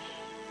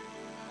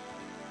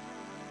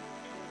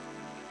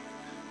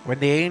 When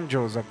the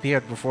angels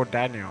appeared before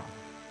Daniel,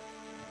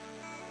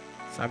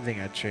 something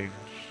had changed.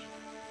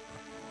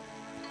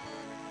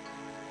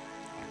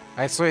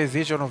 I saw a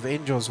vision of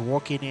angels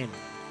walking in,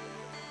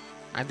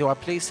 and they were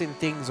placing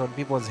things on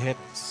people's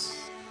heads.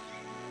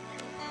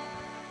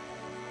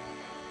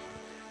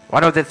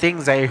 One of the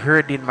things I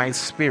heard in my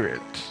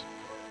spirit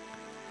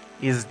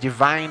is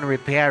divine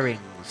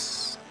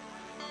repairings,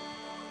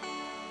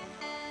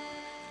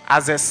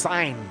 as a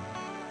sign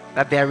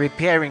that there are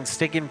repairings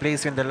taking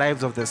place in the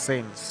lives of the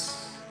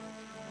saints.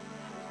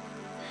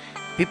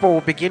 People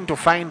will begin to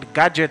find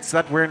gadgets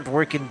that weren't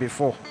working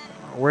before,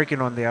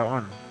 working on their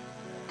own.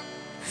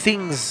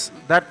 Things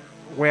that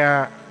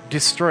were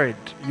destroyed,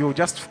 you'll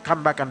just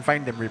come back and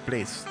find them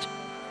replaced.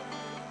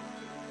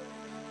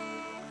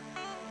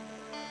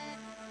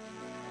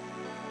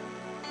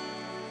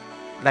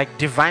 Like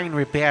divine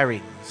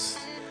repairings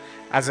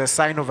as a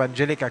sign of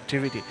angelic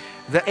activity.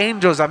 The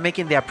angels are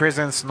making their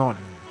presence known.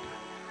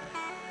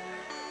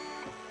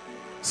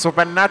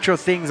 Supernatural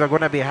things are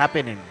going to be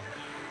happening.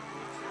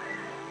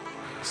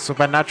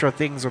 Supernatural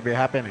things will be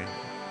happening.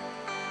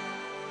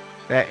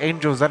 There are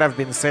angels that have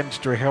been sent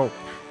to help.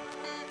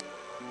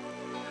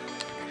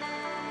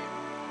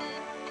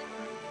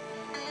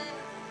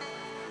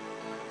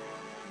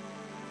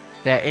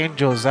 There are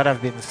angels that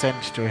have been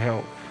sent to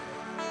help.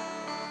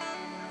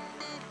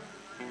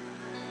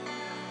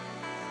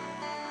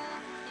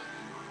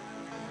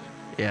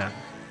 Yeah.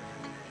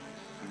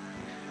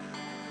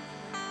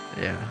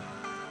 Yeah.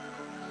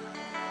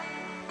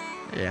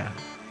 Yeah.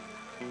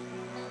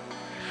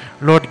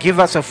 Lord, give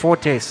us a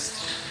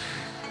foretaste.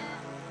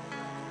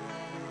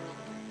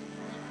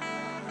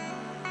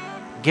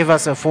 Give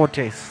us a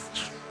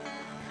foretaste.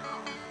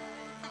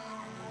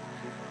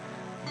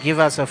 Give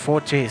us a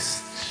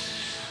foretaste.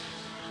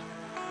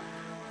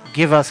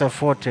 Give us a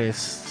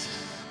foretaste.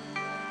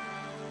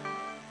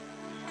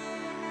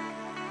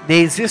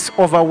 There is this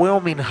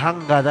overwhelming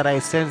hunger that I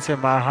sense in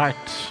my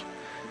heart.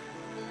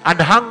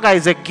 And hunger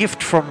is a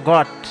gift from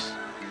God,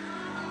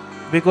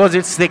 because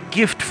it's the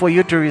gift for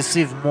you to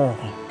receive more.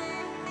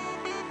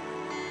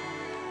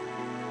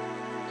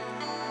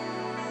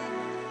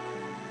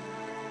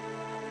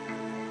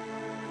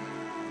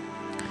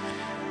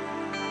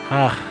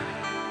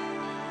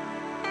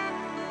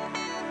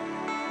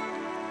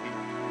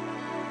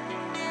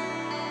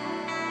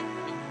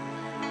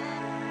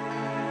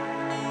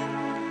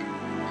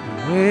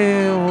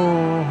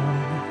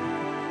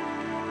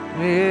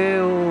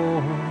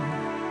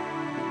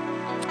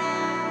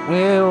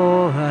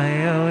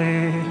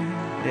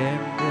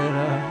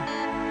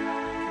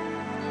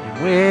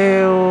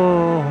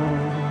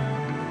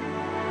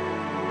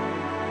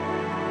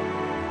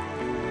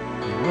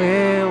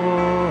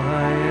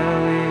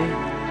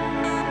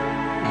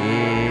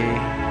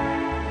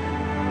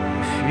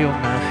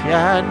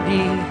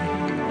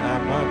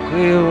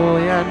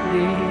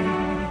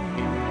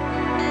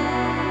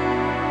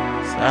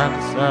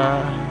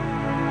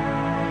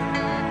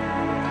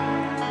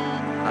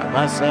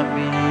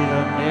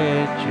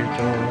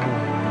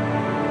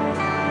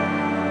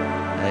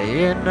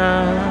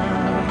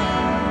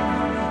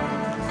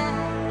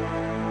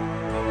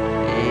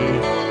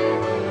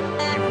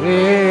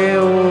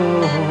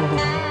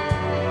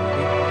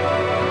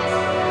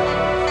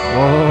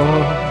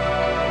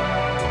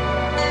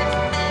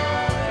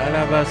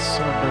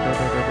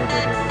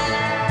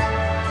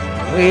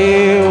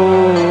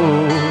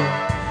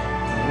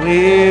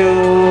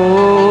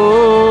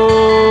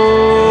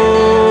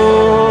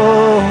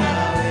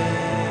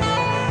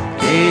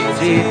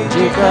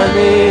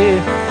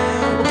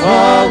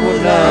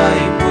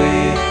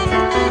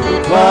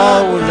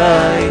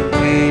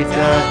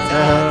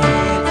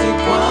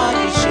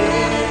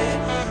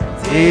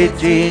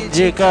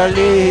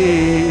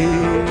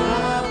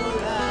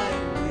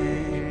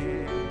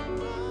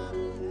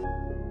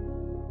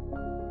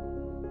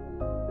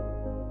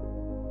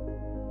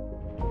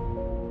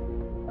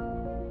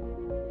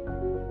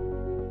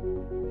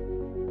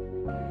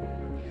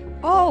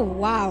 Oh,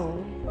 wow.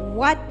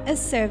 What a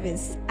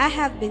service. I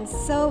have been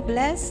so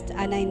blessed,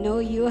 and I know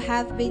you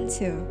have been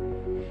too.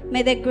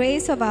 May the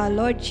grace of our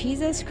Lord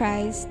Jesus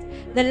Christ,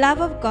 the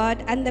love of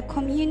God, and the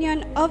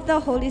communion of the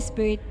Holy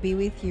Spirit be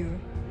with you.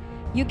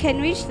 You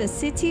can reach the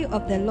City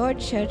of the Lord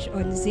Church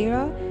on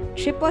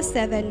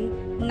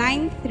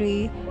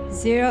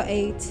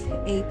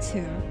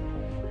 077730882.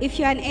 If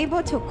you are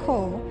unable to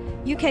call,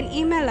 you can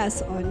email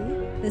us on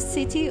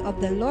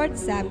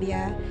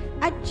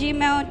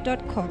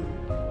thecityoftheLordZambia@gmail.com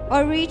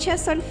or reach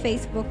us on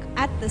Facebook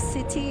at the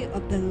City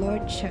of the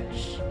Lord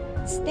Church.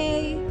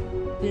 Stay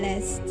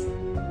blessed.